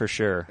 Yeah, for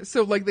sure.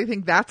 So like they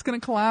think that's going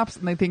to collapse,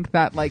 and they think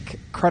that like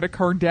credit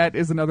card debt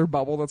is another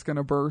bubble that's going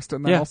to burst,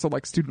 and then also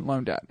like student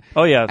loan debt.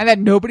 Oh yeah. And that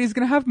nobody's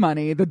going to have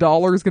money. The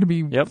dollar is going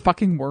to be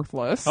fucking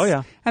worthless. Oh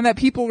yeah. And that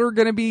people are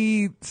going to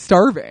be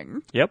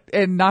starving. Yep.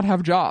 And not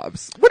have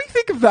jobs. What do you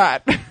think of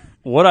that?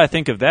 What I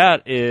think of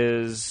that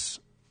is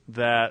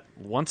that,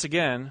 once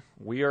again,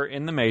 we are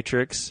in the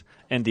Matrix,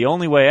 and the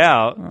only way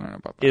out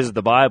is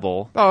the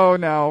Bible. Oh,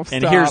 no. Stop.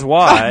 And here's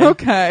why.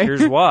 Okay.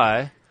 Here's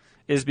why.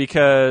 Is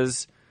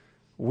because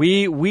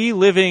we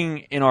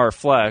living in our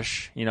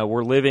flesh, you know,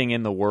 we're living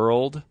in the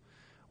world.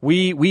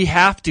 We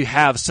have to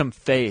have some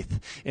faith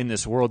in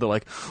this world that,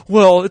 like,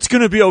 well, it's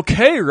going to be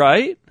okay,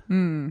 right?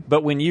 Mm.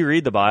 But when you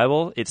read the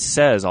Bible, it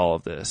says all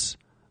of this.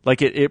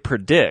 Like, it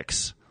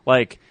predicts.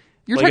 Like,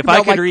 you're like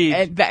talking if about I could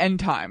read the end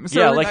times.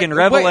 Yeah, like in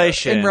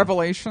Revelation. In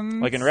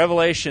Revelation? Like in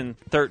Revelation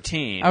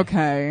 13.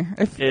 Okay.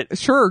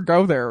 Sure,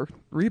 go there.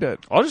 Read it.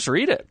 I'll just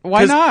read it.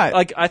 Why not?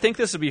 Like, I think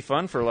this would be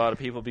fun for a lot of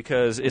people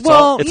because it's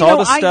all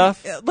the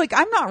stuff. Like,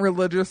 I'm not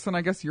religious, and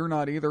I guess you're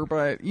not either,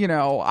 but, you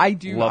know, I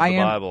do. Love the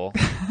Bible.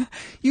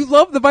 You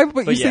love the Bible,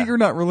 but you say you're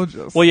not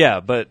religious. Well, yeah,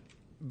 but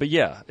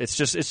yeah, it's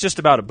just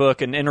about a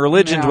book, and in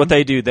religions, what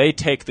they do, they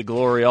take the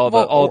glory, all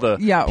the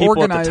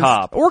people at the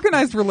top.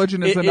 Organized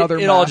religion is another.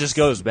 It all just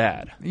goes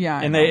bad.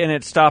 Yeah, and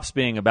it stops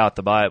being about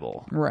the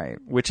Bible, right?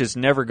 Which is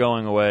never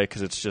going away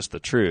because it's just the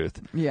truth.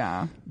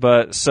 Yeah.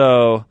 But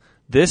so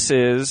this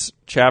is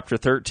chapter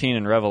 13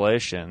 in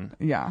Revelation.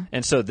 Yeah.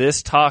 And so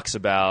this talks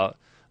about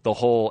the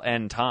whole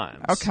end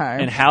times. Okay.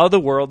 And how the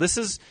world. This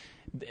is.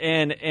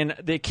 And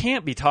they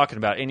can't be talking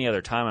about any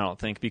other time, I don't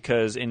think,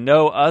 because in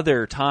no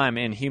other time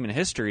in human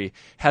history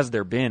has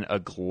there been a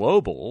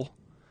global,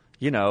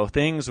 you know,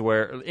 things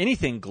where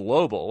anything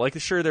global. Like,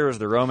 sure, there was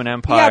the Roman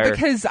Empire. Yeah,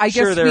 because I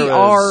guess we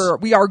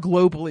are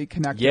globally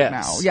connected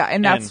now. Yeah,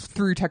 and that's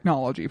through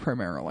technology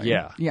primarily.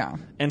 Yeah. Yeah.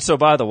 And so,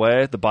 by the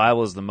way, the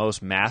Bible is the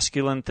most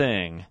masculine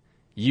thing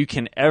you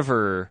can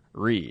ever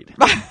read.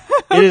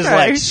 It is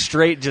like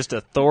straight just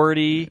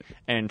authority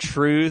and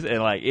truth, and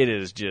like it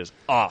is just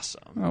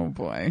awesome. Oh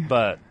boy.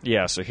 But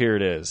yeah, so here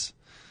it is.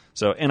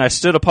 So, and I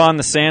stood upon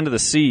the sand of the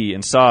sea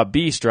and saw a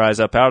beast rise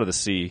up out of the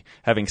sea,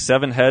 having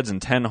 7 heads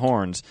and 10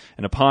 horns,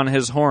 and upon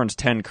his horns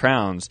 10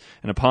 crowns,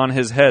 and upon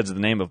his heads the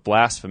name of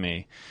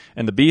blasphemy.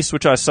 And the beast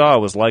which I saw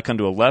was like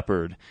unto a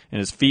leopard, and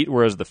his feet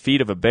were as the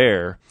feet of a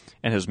bear,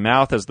 and his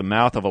mouth as the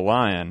mouth of a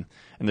lion.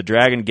 And the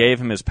dragon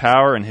gave him his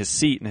power and his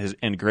seat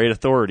and great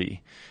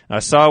authority. And I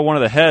saw one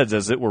of the heads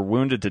as it were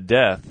wounded to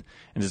death,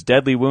 and his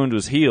deadly wound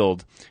was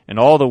healed, and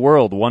all the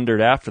world wondered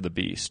after the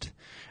beast.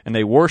 And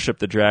they worshipped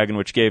the dragon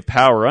which gave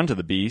power unto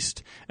the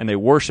beast, and they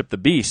worshipped the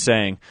beast,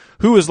 saying,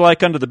 Who is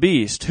like unto the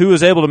beast? Who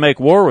is able to make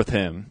war with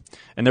him?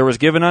 And there was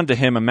given unto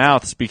him a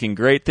mouth speaking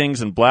great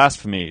things and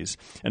blasphemies,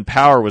 and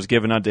power was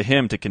given unto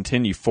him to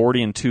continue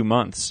 42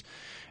 months.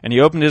 And he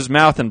opened his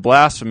mouth in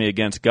blasphemy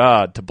against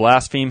God, to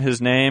blaspheme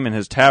his name and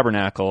his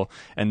tabernacle,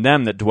 and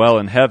them that dwell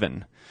in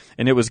heaven.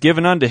 And it was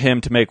given unto him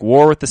to make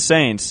war with the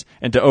saints,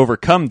 and to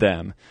overcome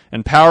them.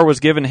 And power was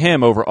given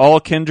him over all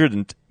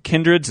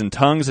kindreds and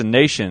tongues and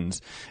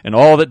nations. And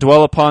all that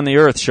dwell upon the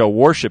earth shall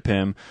worship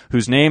him,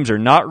 whose names are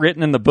not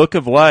written in the book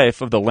of life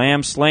of the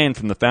Lamb slain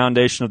from the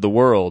foundation of the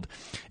world.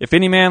 If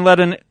any man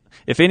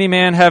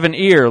have an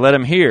ear, let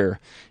him hear.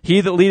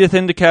 He that leadeth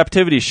into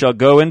captivity shall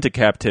go into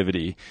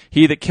captivity.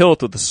 He that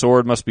killeth with the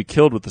sword must be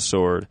killed with the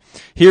sword.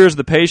 Here is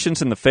the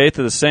patience and the faith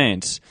of the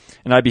saints.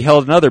 And I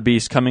beheld another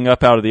beast coming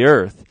up out of the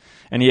earth.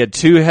 And he had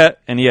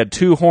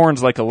 2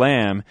 horns like a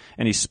lamb,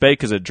 and he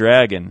spake as a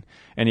dragon.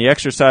 And he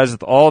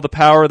exerciseth all the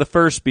power of the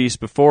first beast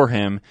before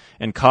him,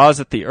 and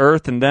causeth the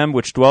earth and them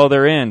which dwell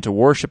therein to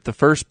worship the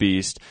first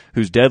beast,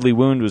 whose deadly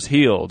wound was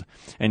healed.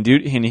 And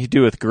he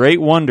doeth great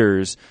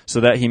wonders,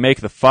 so that he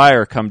make the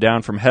fire come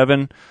down from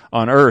heaven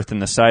on earth in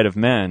the sight of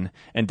men,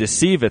 and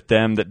deceiveth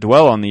them that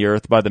dwell on the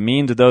earth by the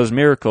means of those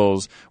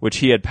miracles which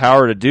he had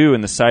power to do in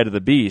the sight of the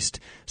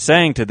beast,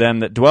 saying to them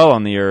that dwell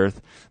on the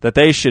earth, that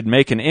they should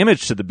make an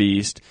image to the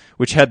beast,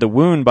 which had the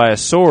wound by a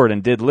sword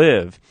and did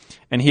live.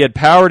 And he had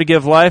power to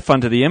give life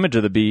unto the image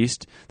of the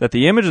beast, that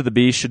the image of the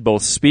beast should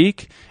both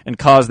speak, and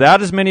cause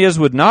that as many as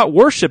would not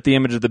worship the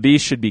image of the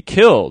beast should be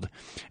killed.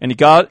 And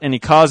he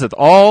causeth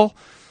all,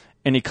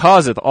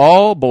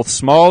 both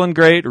small and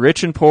great,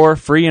 rich and poor,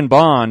 free and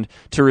bond,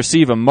 to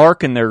receive a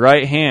mark in their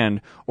right hand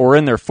or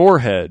in their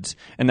foreheads,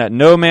 and that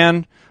no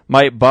man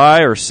might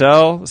buy or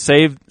sell,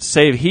 save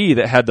he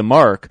that had the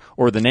mark,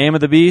 or the name of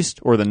the beast,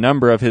 or the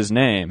number of his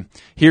name.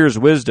 Here is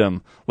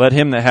wisdom. Let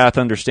him that hath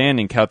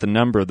understanding count the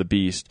number of the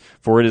beast,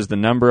 for it is the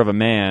number of a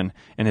man,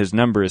 and his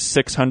number is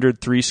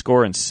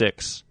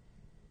 666.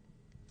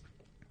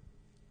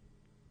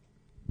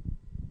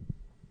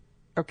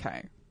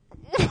 Okay.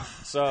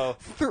 So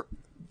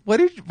what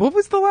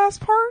was the last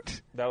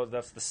part?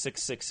 That's the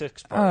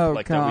 666 part. Oh,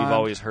 like God. that we've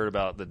always heard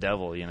about the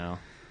devil, you know.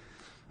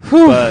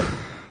 Whew.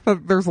 But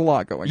there's a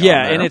lot going on.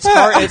 Yeah, there. And it's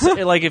hard. It's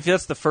like if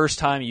that's the first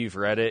time you've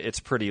read it, it's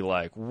pretty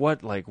like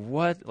what? Like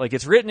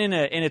it's written in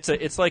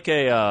it's like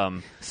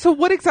a. So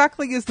what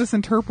exactly is this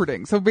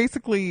interpreting? So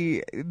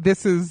basically,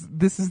 this is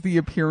the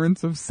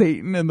appearance of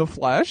Satan in the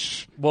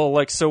flesh. Well,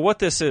 like so, what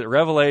this is,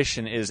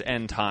 Revelation is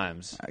end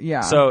times.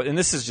 Yeah. So, and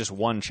this is just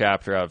one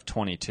chapter out of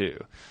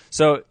 22.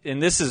 So,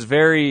 and this is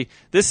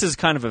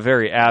kind of a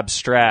very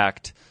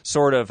abstract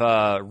sort of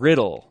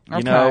riddle,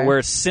 you know,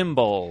 where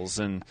symbols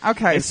and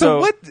okay. And so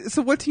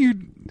what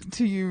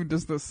to you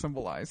does this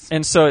symbolize?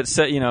 And so it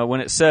said, you know, when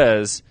it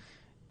says,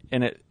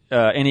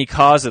 and he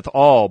causeth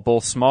all,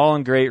 both small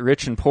and great,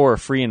 rich and poor,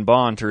 free and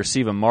bond, to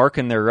receive a mark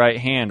in their right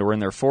hand or in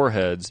their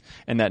foreheads,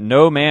 and that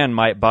no man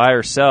might buy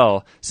or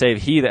sell,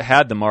 save he that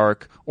had the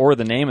mark, or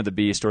the name of the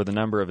beast, or the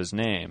number of his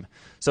name.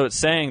 So it's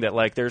saying that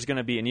like there's going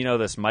to be, and you know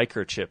this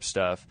microchip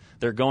stuff,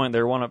 they're going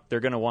to want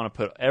to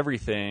put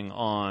everything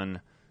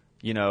on,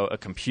 you know, a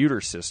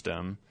computer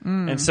system.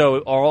 And so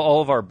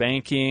all of our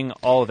banking,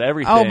 all of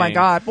everything oh my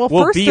God. Well,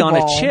 will first be of on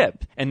all, a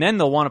chip. And then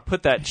they'll want to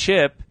put that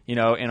chip, you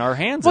know, in our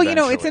hands well, eventually.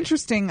 you know, it's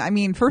interesting. I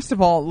mean, first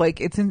of all, like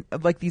it's in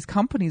like these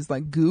companies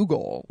like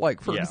Google,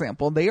 like for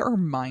example, they are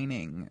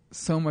mining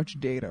so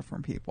much data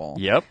from people.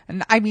 Yep.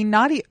 And I mean,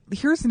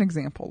 here's an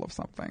example of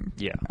something.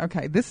 Yeah.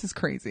 Okay, this is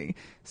crazy.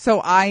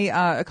 So I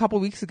a couple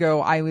weeks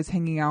ago, I was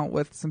hanging out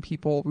with some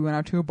people. We went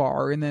out to a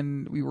bar, and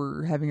then we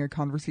were having a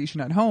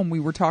conversation at home. We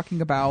were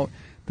talking about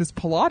this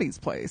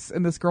Pilates place,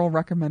 and this girl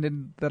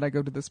recommended that I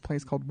go to this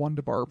place called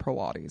Wunderbar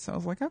Pilates. So I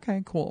was like,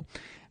 okay, cool.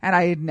 And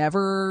I had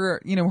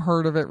never, you know,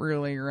 heard of it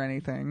really or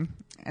anything.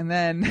 And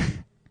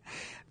then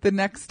the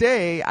next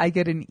day I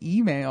get an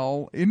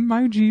email in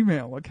my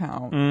Gmail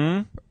account.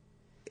 Mm-hmm.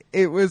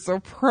 It was a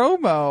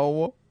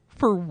promo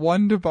for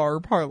Wunderbar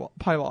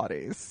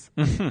Pilates.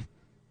 Mm-hmm.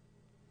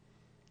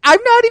 I'm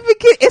not even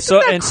kidding. Isn't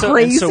that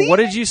crazy? So what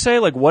did you say?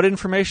 Like, what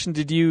information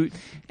did you...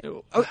 How did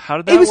that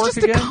work again? It was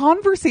just a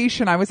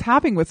conversation I was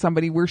having with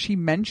somebody where she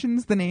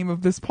mentions the name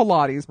of this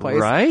Pilates place.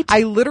 Right.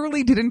 I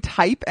literally didn't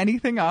type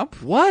anything up.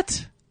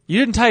 What? You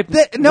didn't type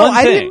No, one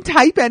I thing. didn't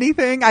type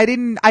anything. I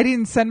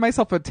didn't send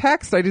myself a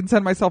text. I didn't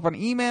send myself an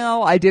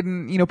email. I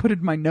didn't, you know, put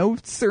in my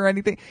notes or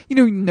anything. You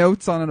know,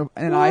 notes on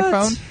an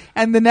iPhone.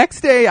 And the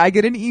next day I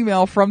get an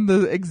email from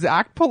the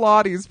exact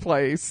Pilates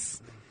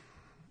place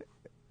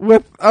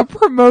with a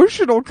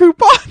promotional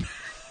coupon.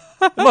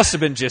 It must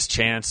have been just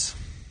chance.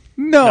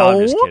 No,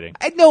 I'm just kidding.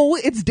 No,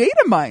 it's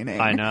data mining.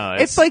 I know.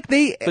 It's like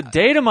But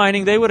data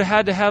mining, they would have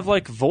had to have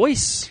like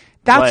voice.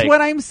 That's what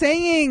I'm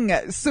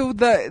saying. So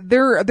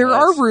there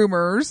are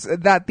rumors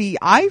that the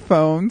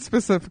iPhone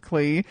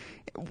specifically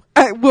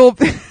will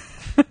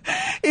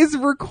is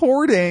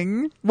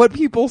recording what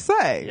people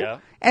say. Yeah.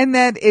 And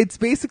that it's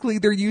basically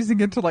they're using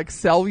it to like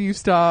sell you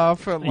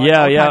stuff and like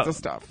all kinds of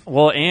stuff.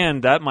 Well,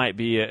 and that might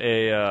be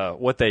a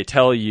what they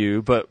tell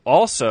you, but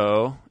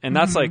also, and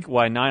that's like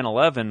why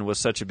 9/11 was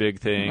such a big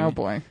thing. Oh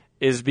boy.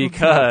 Is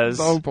because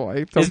Don't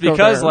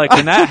like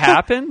when that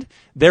happened,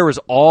 there was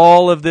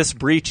all of this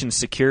breach in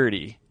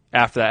security.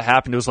 After that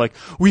happened, it was like,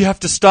 we have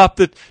to stop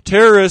the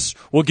terrorists.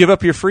 We'll give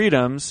up your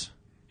freedoms.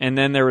 And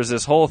then there was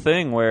this whole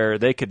thing where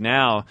they could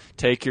now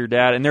take your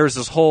data. And there was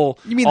this whole...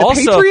 You mean the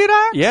Patriot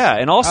Act? Yeah,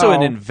 and also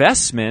an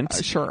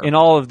investment in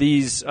all of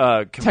these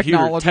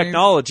computer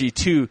technology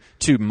to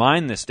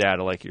mine this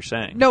data, like you're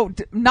saying. No,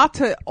 not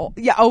to... Oh,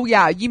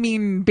 yeah. You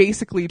mean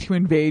basically to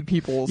invade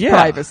people's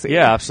privacy.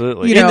 Yeah,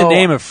 absolutely. In the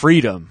name of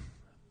freedom.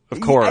 Of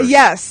course.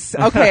 Yes.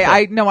 Okay.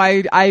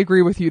 I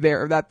agree with you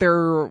there that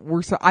there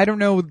were I don't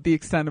know the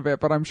extent of it,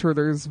 but I'm sure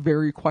there's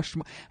very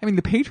questionable. I mean,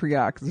 the Patriot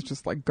Act is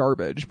just like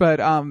garbage, but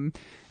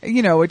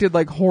you know, it did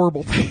like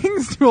horrible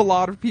things to a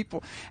lot of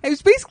people. It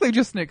was basically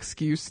just an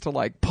excuse to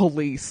like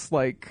police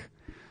like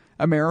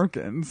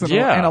Americans in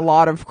a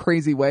lot of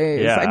crazy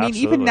ways. Yeah, I mean, absolutely.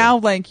 even now,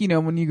 like, you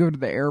know, when you go to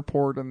the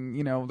airport and,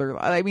 you know,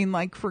 I mean,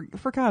 like for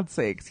God's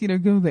sakes, you know,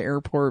 go to the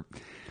airport.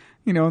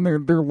 You know, and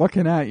they're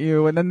looking at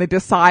you, and then they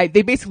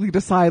basically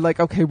decide,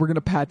 like, okay, we're going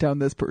to pat down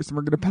this person,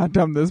 we're going to pat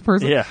down this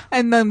person. Yeah.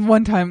 And then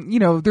one time, you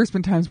know, there's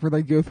been times where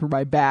they go through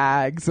my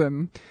bags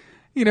and,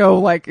 you know,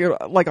 like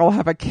I'll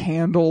have a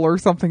candle or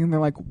something, and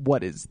they're like,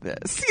 what is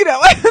this? You know,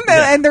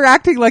 and they're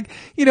acting like,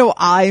 you know,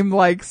 I'm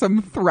like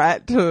some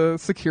threat to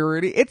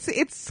security.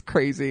 It's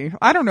crazy.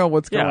 I don't know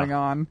what's going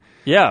on.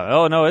 Yeah.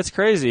 Oh, no, it's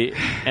crazy.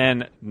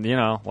 And, you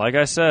know, like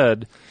I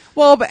said...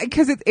 Well,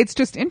 because it's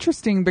just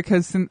interesting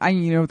because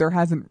you know there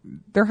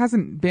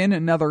hasn't been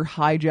another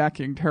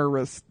hijacking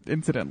terrorist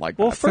incident like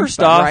that. Well,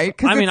 first off, right?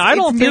 I mean, I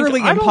don't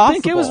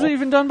think it was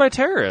even done by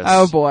terrorists.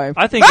 Oh boy,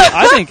 I think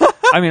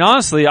I mean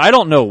honestly, I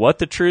don't know what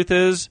the truth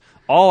is.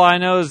 All I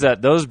know is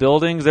that those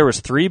buildings, there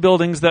was 3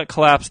 buildings that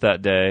collapsed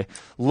that day.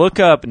 Look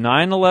up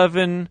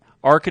 9/11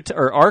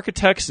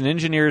 architects and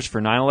engineers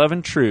for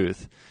 9/11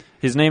 truth.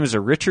 His name is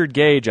Richard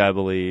Gage, I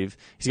believe.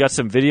 He's got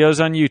some videos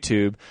on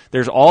YouTube.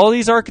 There's all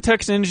these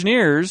architects and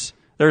engineers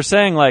that are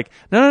saying, like,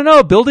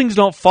 no, buildings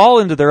don't fall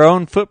into their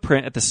own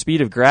footprint at the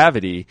speed of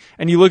gravity.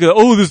 And you look at,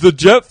 there's the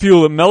jet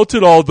fuel that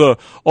melted all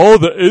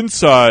the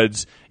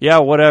insides. Yeah,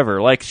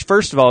 whatever. Like,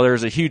 first of all,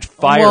 there's a huge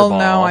fireball. Well,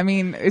 no, I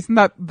mean, isn't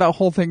that the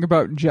whole thing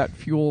about jet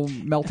fuel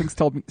melting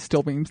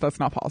steel beams? That's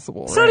not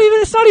possible. It's right?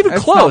 not even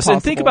It's close. not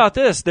And think about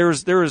this: there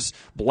was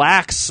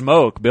black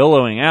smoke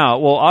billowing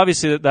out. Well,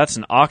 obviously that's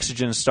an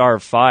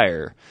oxygen-starved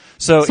fire.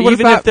 So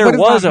even if there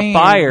was a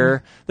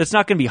fire that's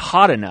not going to be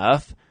hot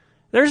enough,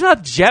 there's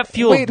not jet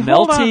fuel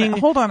melting.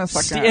 Hold on a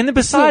second. And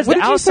besides, what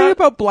did you say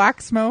about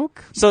black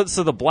smoke? So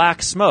the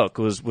black smoke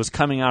was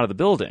coming out of the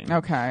building.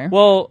 Okay.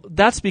 Well,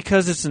 that's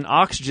because it's an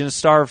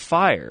oxygen-starved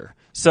fire.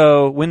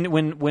 So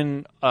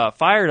when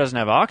fire doesn't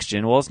have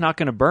oxygen, well, it's not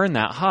going to burn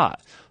that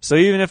hot. So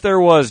even if there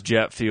was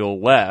jet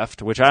fuel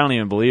left, which I don't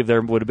even believe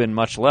there would have been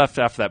much left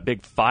after that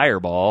big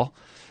fireball,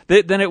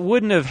 then it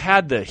wouldn't have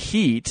had the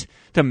heat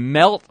to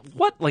melt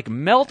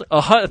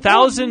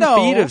 1,000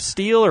 feet of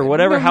steel or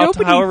whatever,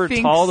 however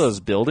tall those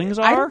buildings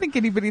are. I don't think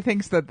anybody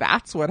thinks that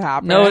that's what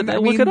happened. No,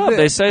 look it up.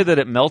 They say that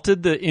it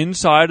melted the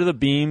inside of the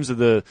beams of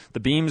the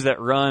beams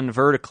that run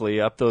vertically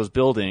up those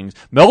buildings,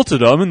 melted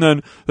them, and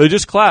then they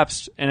just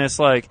collapsed. And it's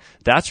like,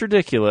 that's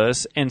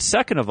ridiculous. And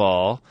second of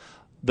all,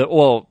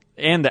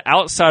 and the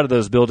outside of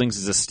those buildings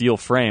is a steel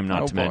frame,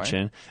 not to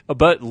mention.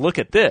 But look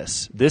at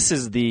this. This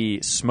is the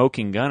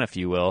smoking gun, if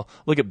you will.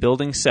 Look at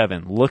Building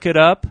 7. Look it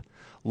up.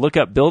 Look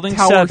up Building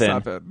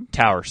 7.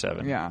 Tower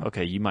 7. Yeah.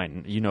 Okay, you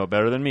know it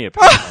better than me,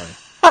 apparently.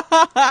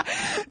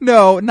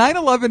 No,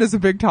 9/11 is a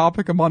big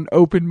topic among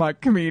open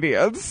mic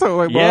comedians.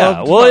 So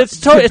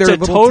it's a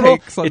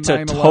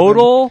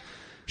total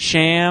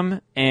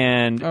sham,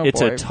 and it's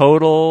a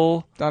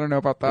total I don't know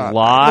about that.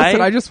 Lie.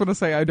 Listen, I just want to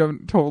say I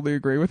don't totally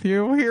agree with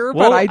you here,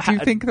 but I do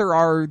think there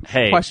are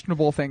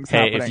questionable things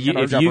happening in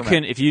our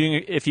government.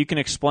 If you can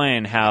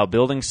explain how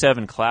Building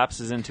 7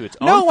 collapses into its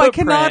own footprint, I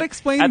cannot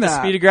explain that. At the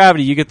speed of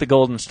gravity, you get the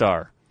golden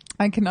star.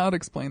 I cannot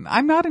explain that.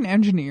 I'm not an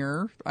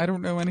engineer. I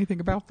don't know anything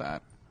about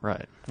that.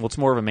 Right. Well, it's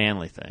more of a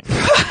manly thing.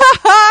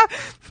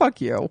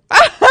 Fuck you.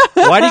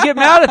 Why do you get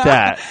mad at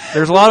that?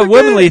 There's a lot of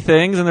womanly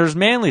things and there's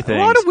manly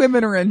things. A lot of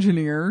women are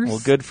engineers.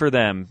 Well, good for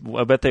them.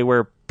 I bet they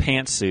wear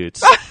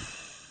pantsuits.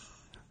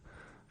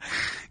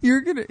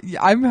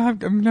 I'm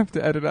gonna have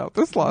to edit out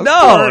this last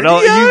part.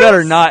 No, yes! You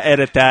better not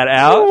edit that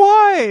out.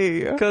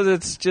 Why? Because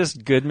it's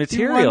just good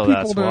material. You want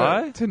that's people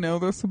why. To know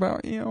this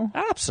about you.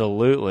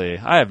 Absolutely.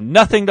 I have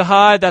nothing to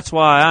hide. That's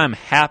why I'm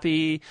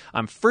happy.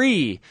 I'm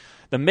free.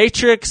 The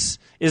Matrix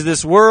is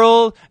this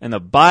world, and the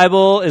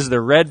Bible is the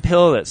red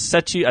pill that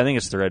sets you... I think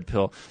it's the red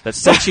pill that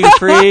sets you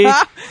free,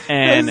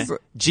 and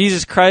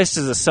Jesus Christ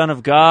is the Son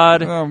of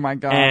God. Oh, my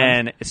God.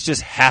 And it's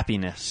just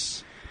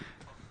happiness.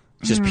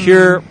 Just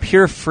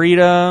pure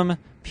freedom,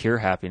 pure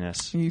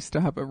happiness. I used to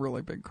have a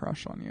really big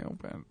crush on you,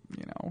 but,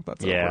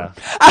 that's over.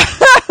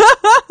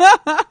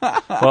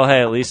 Well,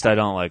 hey, at least I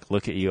don't,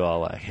 look at you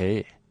all like,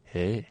 hey,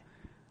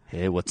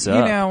 what's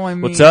up?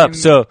 What's up?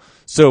 So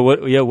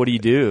what do you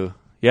do?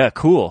 Yeah,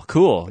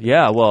 cool.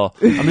 Yeah, well,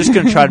 I'm just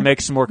going to try to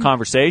make some more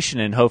conversation,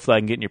 and hopefully I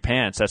can get in your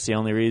pants. That's the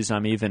only reason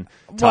I'm even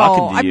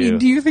talking to you. I mean,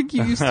 do you think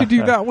you used to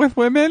do that with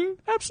women?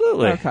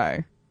 Absolutely.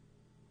 Okay.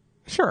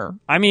 Sure.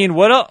 I mean,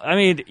 what else? I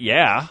mean,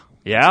 yeah,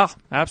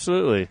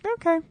 absolutely.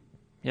 Okay.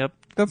 Yep.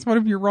 That's one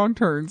of your wrong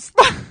turns.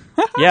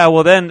 Yeah,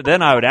 well,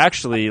 then I would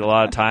actually, a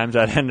lot of times,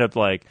 I'd end up,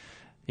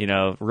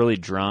 really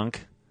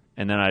drunk,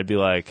 and then I'd be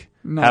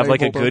have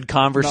a good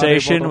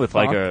conversation with,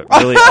 a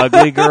really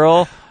ugly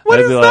girl. What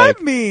does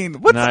that mean?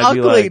 What's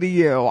ugly to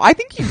you? I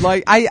think you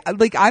I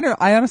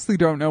honestly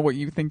don't know what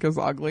you think is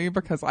ugly,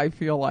 because I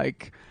feel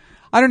like,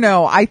 I don't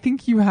know. I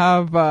think you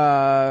have,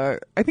 I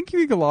think you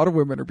think a lot of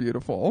women are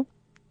beautiful.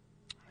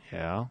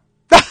 Yeah.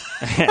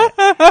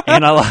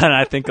 and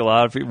I think a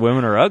lot of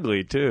women are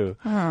ugly too.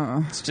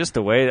 It's just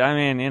the way. I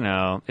mean,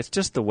 it's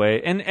just the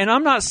way. And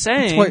I'm not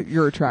saying what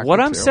you're attracted What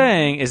I'm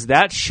saying is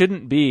that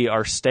shouldn't be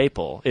our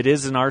staple. It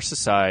is in our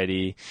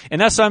society, and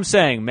that's what I'm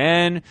saying.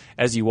 Men,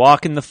 as you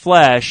walk in the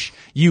flesh,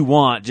 you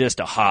want just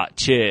a hot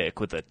chick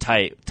with a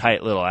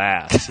tight little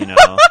ass,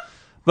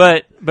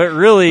 but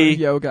really,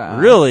 yoga ass.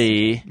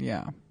 Really,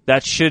 yeah,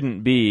 that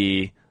shouldn't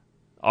be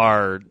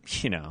our,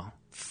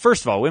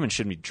 First of all, women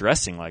shouldn't be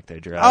dressing like they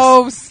dress.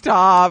 Oh,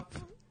 stop.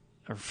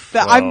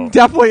 I'm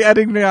definitely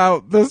editing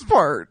out this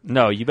part.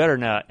 No, you better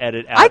not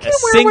edit out I can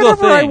wear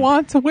whatever I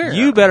want to wear.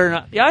 You better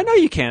not. Yeah, I know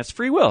you can. It's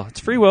free will.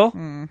 It's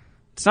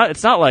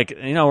not like,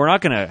 we're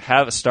not going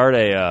to start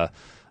a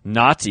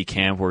Nazi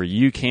camp where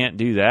you can't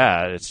do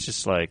that. It's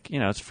just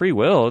it's free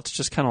will. It's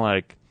just kind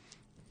of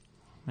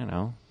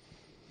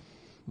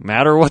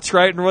matter what's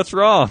right and what's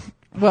wrong.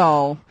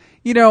 Well,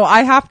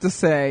 I have to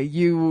say,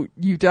 you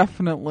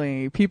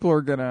definitely, people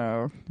are going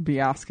to be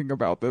asking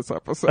about this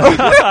episode.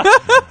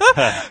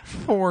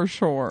 For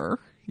sure.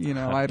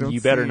 I don't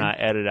You better not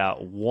edit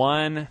out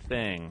one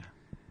thing.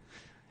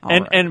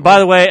 And by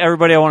the way,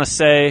 everybody, I want to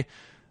say,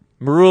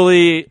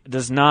 Maruli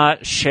does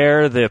not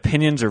share the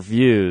opinions or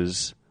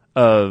views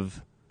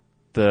of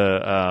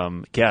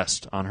the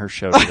guest on her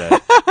show today.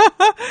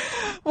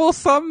 Well,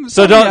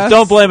 So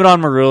don't blame it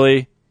on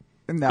Maruli.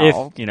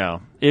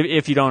 No.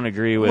 If you don't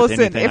agree with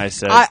anything I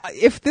said.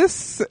 If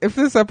this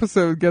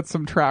episode gets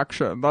some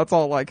traction, that's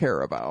all I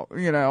care about.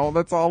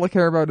 That's all I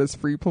care about is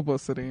free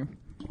publicity.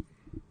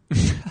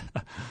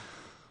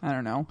 I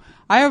don't know.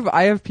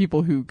 I have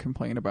people who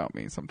complain about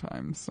me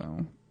sometimes,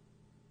 so.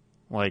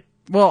 You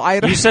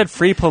said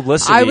free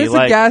publicity. I was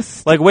a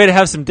guest. Way to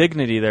have some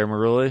dignity there,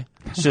 Maruli.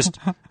 It's just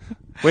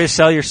way to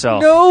sell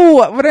yourself.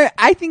 No, but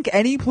I think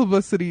any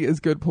publicity is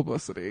good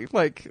publicity.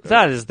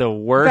 That is the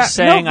worst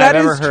saying I've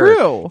ever heard. That is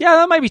true. Yeah,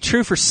 that might be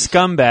true for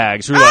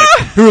scumbags who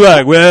are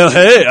like, well,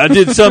 hey, I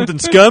did something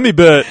scummy,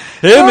 but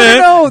hey,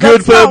 man,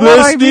 good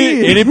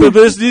publicity. Any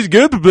publicity is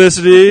good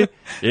publicity.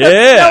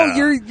 Yeah.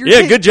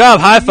 You're good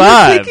job. High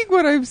five. You're taking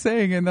what I'm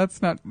saying, and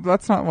that's not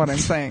what I'm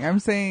saying. I'm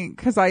saying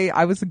because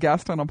I was a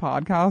guest on a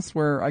podcast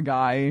where a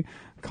guy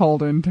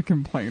called in to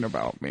complain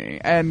about me,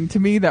 and to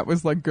me that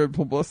was good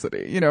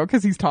publicity,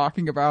 because he's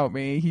talking about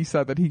me. He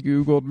said that he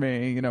Googled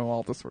me,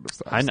 all this sort of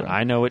stuff.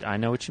 I know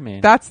what you mean.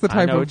 That's the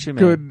type of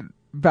good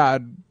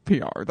bad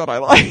PR that I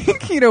like.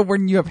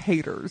 When you have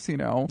haters,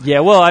 Yeah,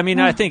 well, I mean,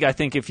 I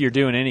think if you're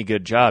doing any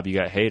good job, you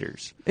got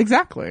haters.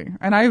 Exactly,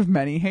 and I have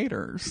many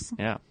haters.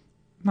 Yeah.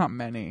 Not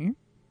many.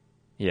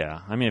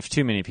 Yeah, I mean, if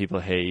too many people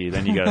hate you,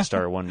 then you got to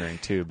start wondering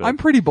too. But I'm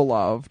pretty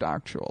beloved,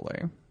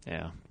 actually.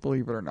 Yeah,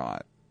 believe it or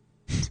not.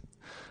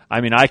 I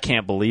mean, I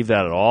can't believe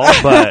that at all,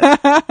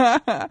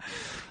 but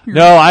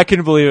no, I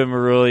can believe it,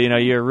 Maruli.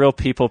 You're a real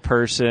people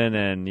person,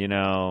 and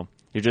you're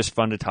just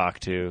fun to talk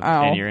to,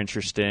 and you're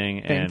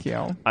interesting. Thank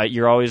you.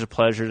 You're always a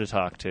pleasure to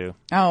talk to.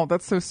 Oh,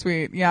 that's so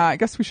sweet. Yeah, I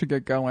guess we should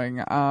get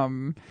going.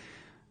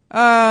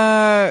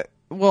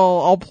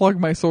 Well, I'll plug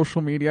my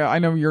social media. I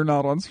know you're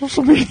not on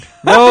social media.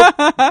 Nope.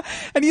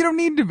 And you don't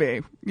need to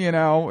be.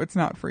 It's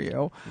not for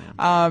you.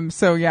 Yeah.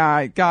 So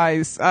yeah,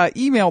 guys,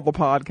 email the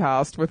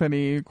podcast with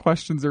any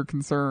questions or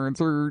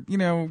concerns or,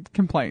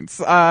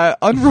 complaints.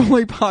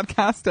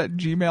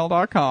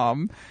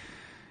 unrulypodcast@gmail.com.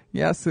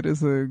 Yes, it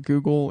is a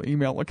Google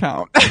email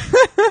account,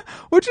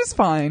 which is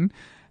fine.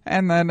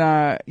 And then,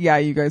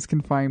 you guys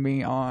can find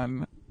me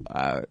on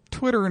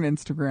Twitter and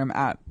Instagram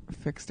at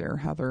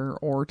FixedAirHeather,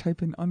 or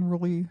type in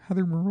Unruly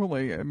Heather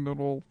Maruli and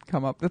it'll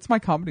come up. That's my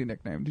comedy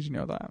nickname. Did you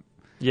know that?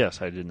 Yes,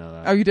 I did know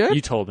that. Oh, you did?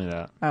 You told me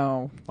that.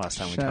 Oh, last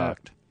time we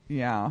talked.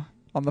 Yeah,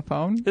 on the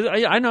phone.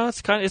 I know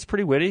it's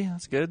pretty witty.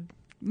 That's good.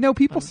 No,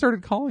 people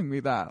started calling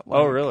me that.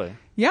 Oh, really?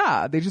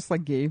 Yeah, they just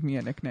gave me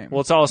a nickname. Well,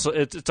 it's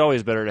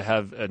always better to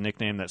have a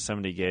nickname that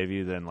somebody gave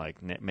you than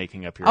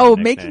making up your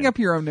own nickname. Making up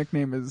your own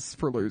nickname is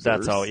for losers.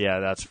 That's all.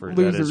 Yeah, that's for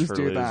losers. That is for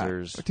do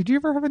losers. That. Did you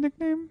ever have a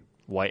nickname?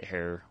 White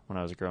hair when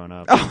I was growing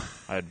up. Oh.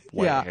 I had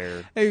white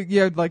hair.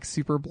 You had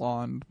super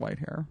blonde white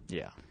hair.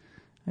 Yeah.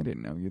 I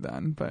didn't know you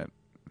then, but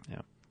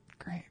yeah.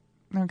 Great.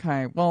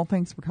 Okay. Well,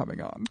 thanks for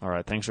coming on. All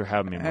right. Thanks for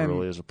having me,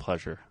 Maruli. It was a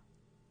pleasure.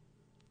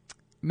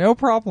 No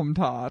problem,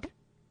 Todd.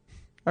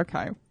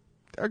 Okay.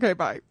 Okay,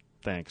 bye.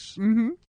 Thanks. Mm-hmm.